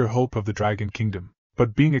future hope of the Dragon Kingdom,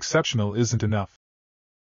 but being exceptional isn't enough.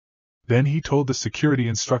 Then he told the security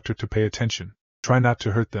instructor to pay attention, try not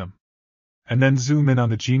to hurt them. And then zoom in on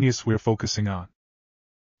the genius we're focusing on.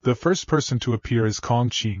 The first person to appear is Kong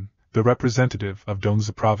Qing, the representative of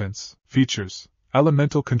Dongzi Province. Features: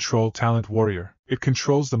 Elemental Control Talent Warrior. It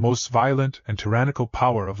controls the most violent and tyrannical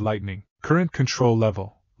power of lightning. Current control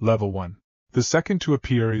level, level 1. The second to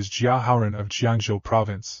appear is Jia Haoren of Jiangzhou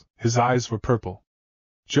Province. His eyes were purple.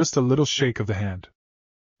 Just a little shake of the hand.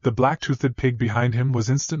 The black-toothed pig behind him was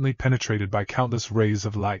instantly penetrated by countless rays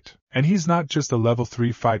of light. And he's not just a level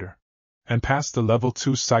 3 fighter. And passed the level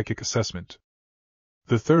 2 psychic assessment.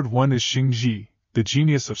 The third one is Xing Ji, the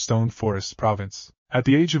genius of Stone Forest Province. At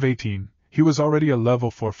the age of 18, he was already a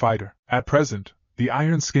level 4 fighter. At present, the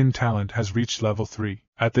Iron Skin talent has reached level 3.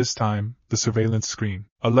 At this time, the surveillance screen,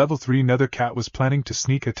 a level 3 nether cat was planning to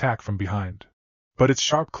sneak attack from behind. But its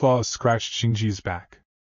sharp claws scratched Xingji's back.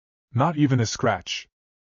 Not even a scratch.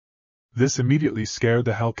 This immediately scared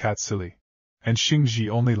the Hellcat silly. And Xingji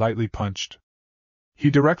only lightly punched. He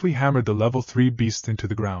directly hammered the level 3 beast into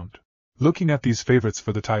the ground. Looking at these favorites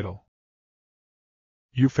for the title,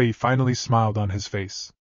 Yu Fei finally smiled on his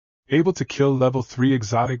face. Able to kill level 3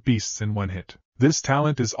 exotic beasts in one hit. This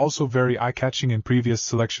talent is also very eye-catching in previous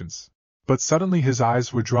selections. But suddenly his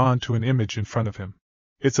eyes were drawn to an image in front of him.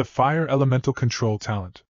 It's a fire elemental control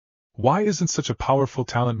talent. Why isn't such a powerful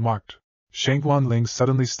talent marked? Shang Guanling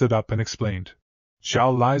suddenly stood up and explained.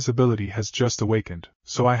 Zhao Lai's ability has just awakened,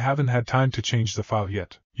 so I haven't had time to change the file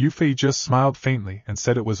yet. Yu Fei just smiled faintly and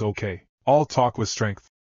said it was okay. All talk was strength.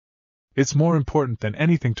 It's more important than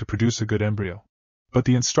anything to produce a good embryo. But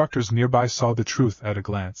the instructors nearby saw the truth at a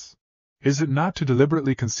glance. Is it not to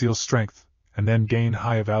deliberately conceal strength, and then gain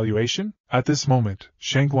high evaluation? At this moment,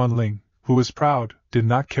 Shangguan Ling, who was proud, did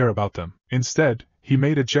not care about them. Instead, he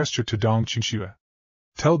made a gesture to Dong Qingxue.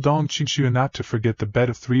 Tell Dong Qingxue not to forget the bet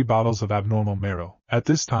of 3 bottles of abnormal marrow. At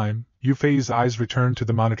this time, Yu Fei's eyes returned to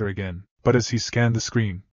the monitor again, but as he scanned the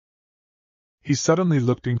screen, he suddenly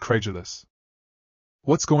looked incredulous.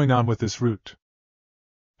 What's going on with this route?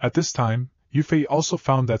 At this time, Yu Fei also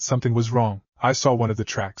found that something was wrong. I saw one of the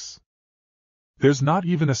tracks. There's not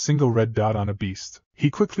even a single red dot on a beast. He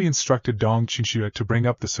quickly instructed Dong Qingxue to bring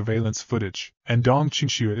up the surveillance footage, and Dong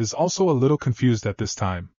Qingxue is also a little confused at this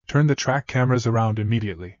time. Turn the track cameras around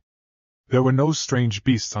immediately. There were no strange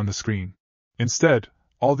beasts on the screen. Instead,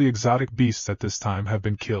 all the exotic beasts at this time have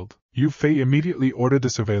been killed. Yu Fei immediately ordered the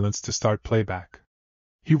surveillance to start playback.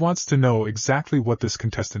 He wants to know exactly what this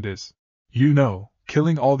contestant is.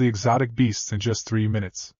 Killing all the exotic beasts in just 3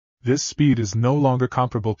 minutes. This speed is no longer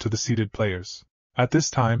comparable to the seeded players. At this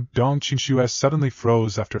time, Dong Qingxue suddenly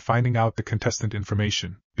froze after finding out the contestant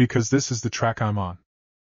information, because this is the track I'm on.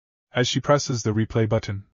 As she presses the replay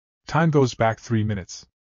button, time goes back 3 minutes.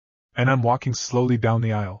 And I'm walking slowly down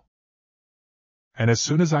the aisle. And as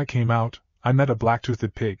soon as I came out, I met a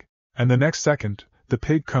black-toothed pig. And the next second, the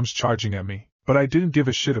pig comes charging at me. But I didn't give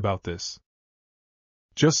a shit about this.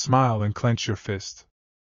 Just smile and clench your fist.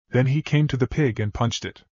 Then he came to the pig and punched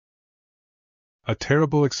it. A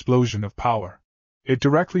terrible explosion of power. It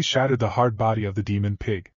directly shattered the hard body of the demon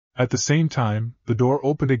pig. At the same time, the door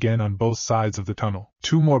opened again on both sides of the tunnel.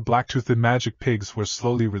 2 more black-toothed magic pigs were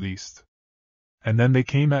slowly released. And then they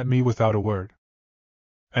came at me without a word.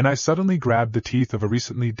 And I suddenly grabbed the teeth of a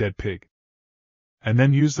recently dead pig. And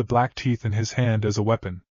then used the black teeth in his hand as a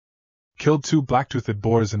weapon. Killed 2 black-toothed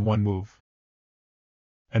boars in 1 move.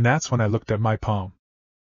 And that's when I looked at my palm.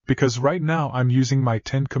 Because right now I'm using my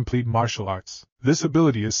 10 complete martial arts. This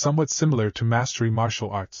ability is somewhat similar to mastery martial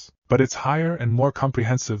arts, but it's higher and more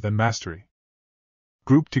comprehensive than mastery.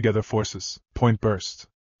 Group together forces, point burst,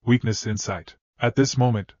 weakness insight. At this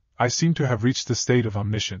moment, I seem to have reached the state of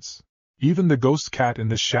omniscience. Even the ghost cat in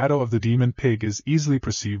the shadow of the demon pig is easily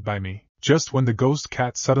perceived by me. Just when the ghost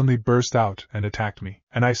cat suddenly burst out and attacked me,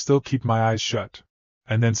 and I still keep my eyes shut,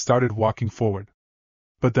 and then started walking forward.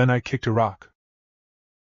 But then I kicked a rock.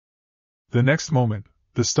 The next moment,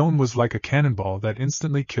 the stone was like a cannonball that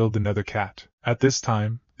instantly killed another cat. At this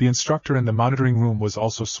time, the instructor in the monitoring room was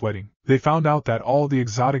also sweating. They found out that all the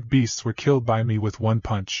exotic beasts were killed by me with 1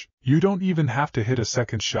 punch. You don't even have to hit a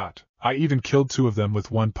second shot. I even killed 2 of them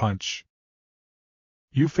with 1 punch.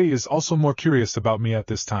 Yu Fei is also more curious about me at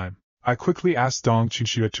this time. I quickly asked Dong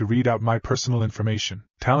Qingxue to read out my personal information.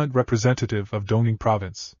 Talent representative of Dongning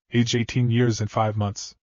Province, age 18 years and 5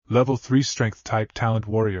 months. Level 3 strength type talent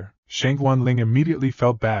warrior. Shangguan Ling immediately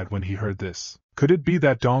felt bad when he heard this. Could it be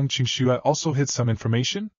that Dong Qingxue also hid some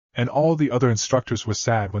information? And all the other instructors were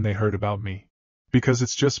sad when they heard about me. Because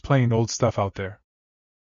it's just plain old stuff out there.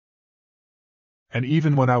 And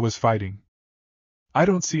even when I was fighting, I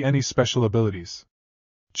don't see any special abilities.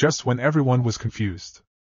 Just when everyone was confused,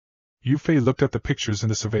 Yu Fei looked at the pictures in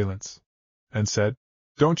the surveillance and said,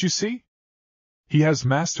 "Don't you see? He has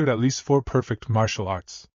mastered at least 4 perfect martial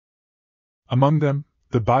arts. Among them,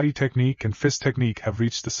 the body technique and fist technique have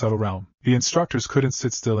reached the subtle realm. The instructors couldn't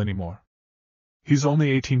sit still anymore. He's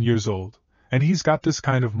only 18 years old, and he's got this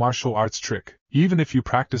kind of martial arts trick. Even if you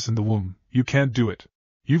practice in the womb, you can't do it."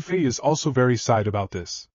 Yu Fei is also very sad about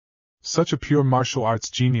this. Such a pure martial arts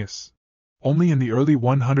genius. Only in the early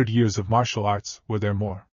 100 years of martial arts were there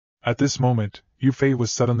more. At this moment, Yu Fei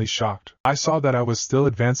was suddenly shocked. I saw that I was still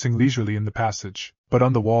advancing leisurely in the passage, but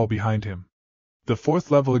on the wall behind him, the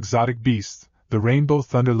 4th level exotic beast, the Rainbow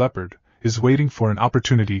Thunder Leopard, is waiting for an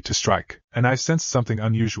opportunity to strike, and I sensed something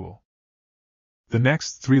unusual. The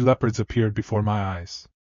next 3 leopards appeared before my eyes.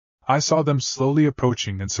 I saw them slowly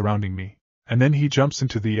approaching and surrounding me, and then he jumps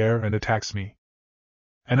into the air and attacks me.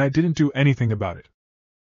 And I didn't do anything about it.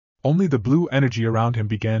 Only the blue energy around him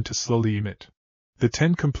began to slowly emit. The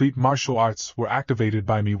 10 complete martial arts were activated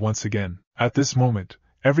by me once again. At this moment,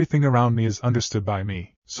 everything around me is understood by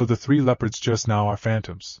me, so the 3 leopards just now are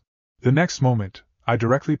phantoms. The next moment, I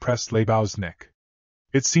directly pressed Lei Bao's neck.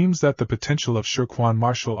 It seems that the potential of Shirquan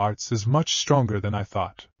martial arts is much stronger than I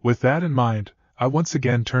thought. With that in mind, I once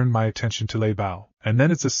again turned my attention to Lei Bao, and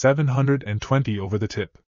then it's a 720 over the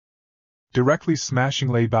tip, directly smashing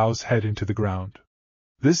Lei Bao's head into the ground.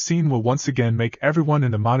 This scene will once again make everyone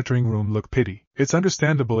in the monitoring room look pity. It's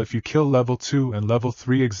understandable if you kill level 2 and level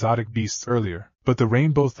 3 exotic beasts earlier, but the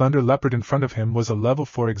Rainbow Thunder Leopard in front of him was a level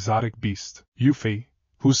 4 exotic beast. Yu Fei,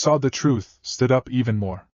 who saw the truth, stood up even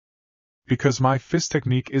more. Because my fist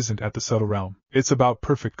technique isn't at the subtle realm, it's about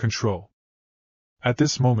perfect control. At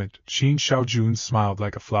this moment, Qin Shaojun smiled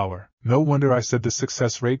like a flower. No wonder I said the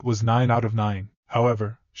success rate was 9 out of 9.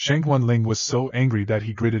 However, Sheng Wanling was so angry that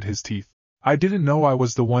he gritted his teeth. I didn't know I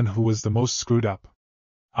was the one who was the most screwed up.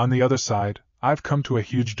 On the other side, I've come to a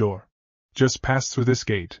huge door. Just pass through this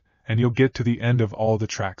gate, and you'll get to the end of all the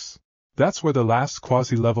tracks. That's where the last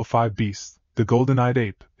quasi-level 5 beast, the golden-eyed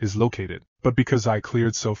ape, is located, but because I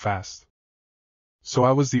cleared so fast. So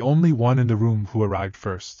I was the only one in the room who arrived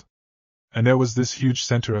first. And there was this huge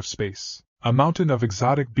center of space, a mountain of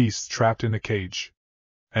exotic beasts trapped in a cage.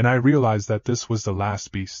 And I realized that this was the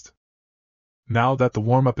last beast. Now that the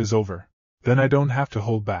warm-up is over, then I don't have to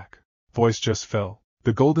hold back. Voice just fell.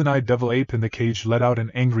 The golden-eyed devil ape in the cage let out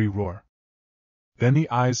an angry roar. Then the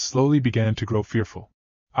eyes slowly began to grow fearful.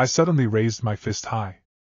 I suddenly raised my fist high.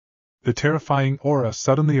 The terrifying aura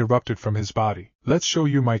suddenly erupted from his body. Let's show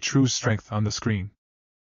you my true strength on the screen.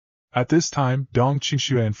 At this time, Dong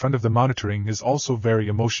Qingxue in front of the monitoring is also very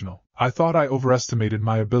emotional. I thought I overestimated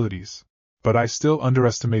my abilities, but I still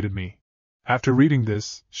underestimated me. After reading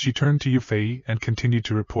this, she turned to Yufei and continued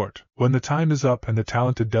to report. When the time is up and the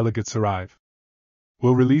talented delegates arrive,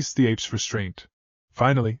 we'll release the ape's restraint.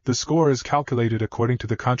 Finally, the score is calculated according to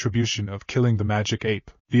the contribution of killing the magic ape.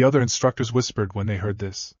 The other instructors whispered when they heard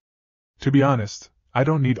this. To be honest, I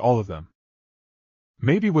don't need all of them.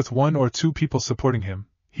 Maybe with 1 or 2 people supporting him,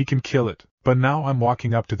 he can kill it, but now I'm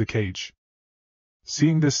walking up to the cage.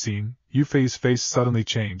 Seeing this scene, Yufei's face suddenly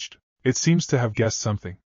changed. It seems to have guessed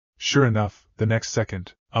something. Sure enough, the next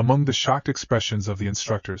second, among the shocked expressions of the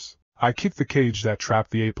instructors, I kicked the cage that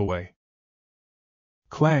trapped the ape away.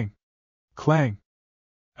 Clang! Clang!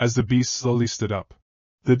 As the beast slowly stood up.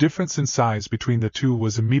 The difference in size between the two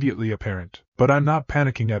was immediately apparent, but I'm not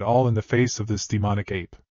panicking at all in the face of this demonic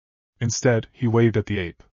ape. Instead, he waved at the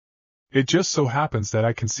ape. It just so happens that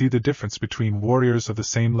I can see the difference between warriors of the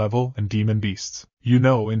same level and demon beasts. You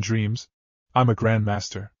know, in dreams, I'm a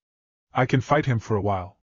grandmaster. I can fight him for a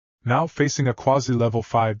while. Now facing a quasi-level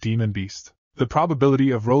 5 demon beast, the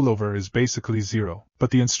probability of rollover is basically 0,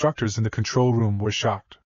 but the instructors in the control room were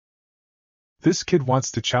shocked. This kid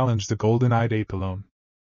wants to challenge the golden-eyed ape alone.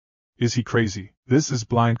 Is he crazy? This is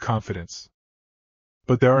blind confidence.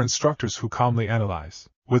 But there are instructors who calmly analyze,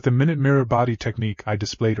 with the minute mirror body technique I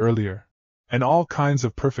displayed earlier, and all kinds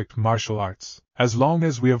of perfect martial arts. As long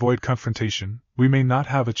as we avoid confrontation, we may not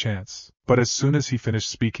have a chance. But as soon as he finished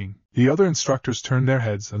speaking, the other instructors turned their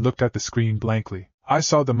heads and looked at the screen blankly. I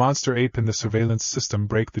saw the monster ape in the surveillance system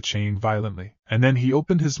break the chain violently, and then he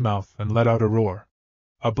opened his mouth and let out a roar.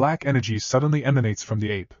 A black energy suddenly emanates from the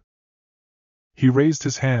ape. He raised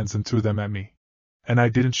his hands and threw them at me. And I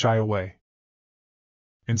didn't shy away.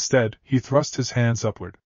 Instead, he thrust his hands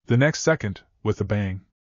upward. The next second, with a bang,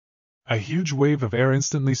 a huge wave of air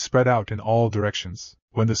instantly spread out in all directions.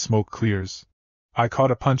 When the smoke clears, I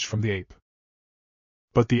caught a punch from the ape.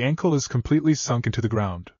 But the ankle is completely sunk into the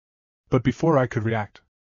ground. But before I could react,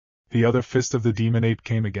 the other fist of the demon ape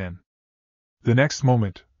came again. The next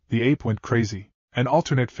moment, the ape went crazy, and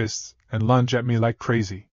alternate fists, and lunged at me like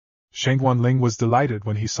crazy. Sheng Wanling was delighted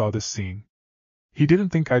when he saw this scene. He didn't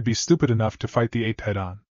think I'd be stupid enough to fight the ape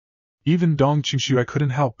head-on. Even Dong Qingxue couldn't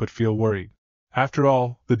help but feel worried. After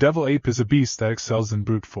all, the devil ape is a beast that excels in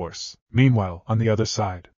brute force. Meanwhile, on the other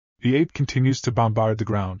side, the ape continues to bombard the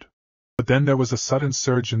ground. But then there was a sudden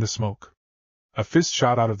surge in the smoke. A fist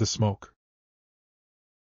shot out of the smoke.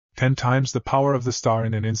 10 times the power of the star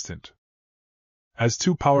in an instant. As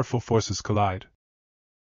 2 powerful forces collide.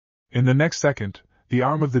 In the next second, the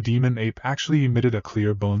arm of the demon ape actually emitted a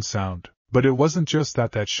clear bone sound. But it wasn't just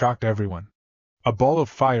that shocked everyone. A ball of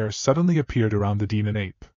fire suddenly appeared around the demon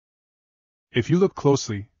ape. If you look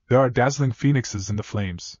closely, there are dazzling phoenixes in the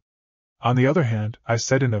flames. On the other hand, I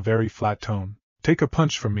said in a very flat tone, take a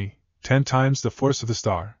punch from me, 10 times the force of the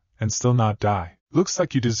star, and still not die. Looks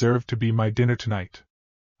like you deserve to be my dinner tonight.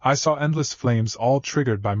 I saw endless flames all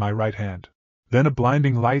triggered by my right hand. Then a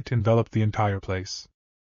blinding light enveloped the entire place.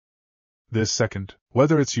 This second,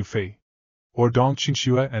 whether it's Yufei or Dong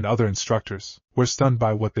Qingxue and other instructors, were stunned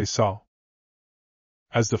by what they saw.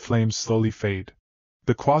 As the flames slowly fade,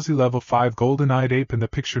 the quasi-level 5 golden-eyed ape in the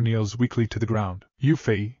picture kneels weakly to the ground.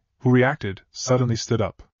 Yufei, who reacted, suddenly stood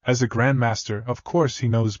up. As a grandmaster, of course he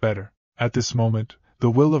knows better. At this moment, the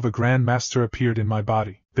will of a grandmaster appeared in my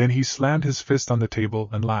body. Then he slammed his fist on the table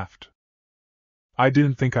and laughed. I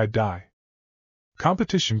didn't think I'd die.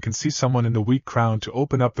 Competition can see someone in the weak crown to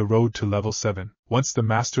open up the road to level 7. Once the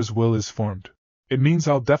master's will is formed, it means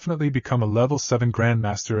I'll definitely become a level 7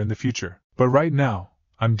 grandmaster in the future. But right now,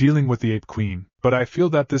 I'm dealing with the Ape Queen, but I feel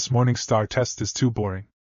that this Morning Star test is too boring.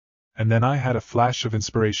 And then I had a flash of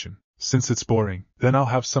inspiration. Since it's boring, then I'll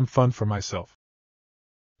have some fun for myself.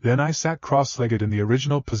 Then I sat cross-legged in the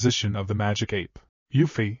original position of the magic ape.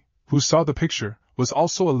 Yuffie, who saw the picture, was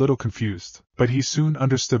also a little confused, but he soon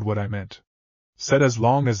understood what I meant. Said as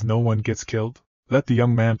long as no one gets killed, let the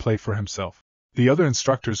young man play for himself. The other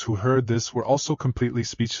instructors who heard this were also completely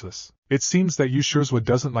speechless. It seems that Shurzwa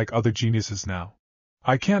doesn't like other geniuses now.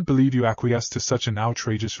 I can't believe you acquiesced to such an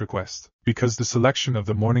outrageous request, because the selection of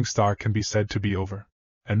the Morning Star can be said to be over.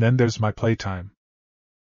 And then there's my playtime.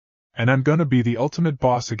 And I'm gonna be the ultimate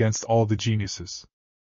boss against all the geniuses.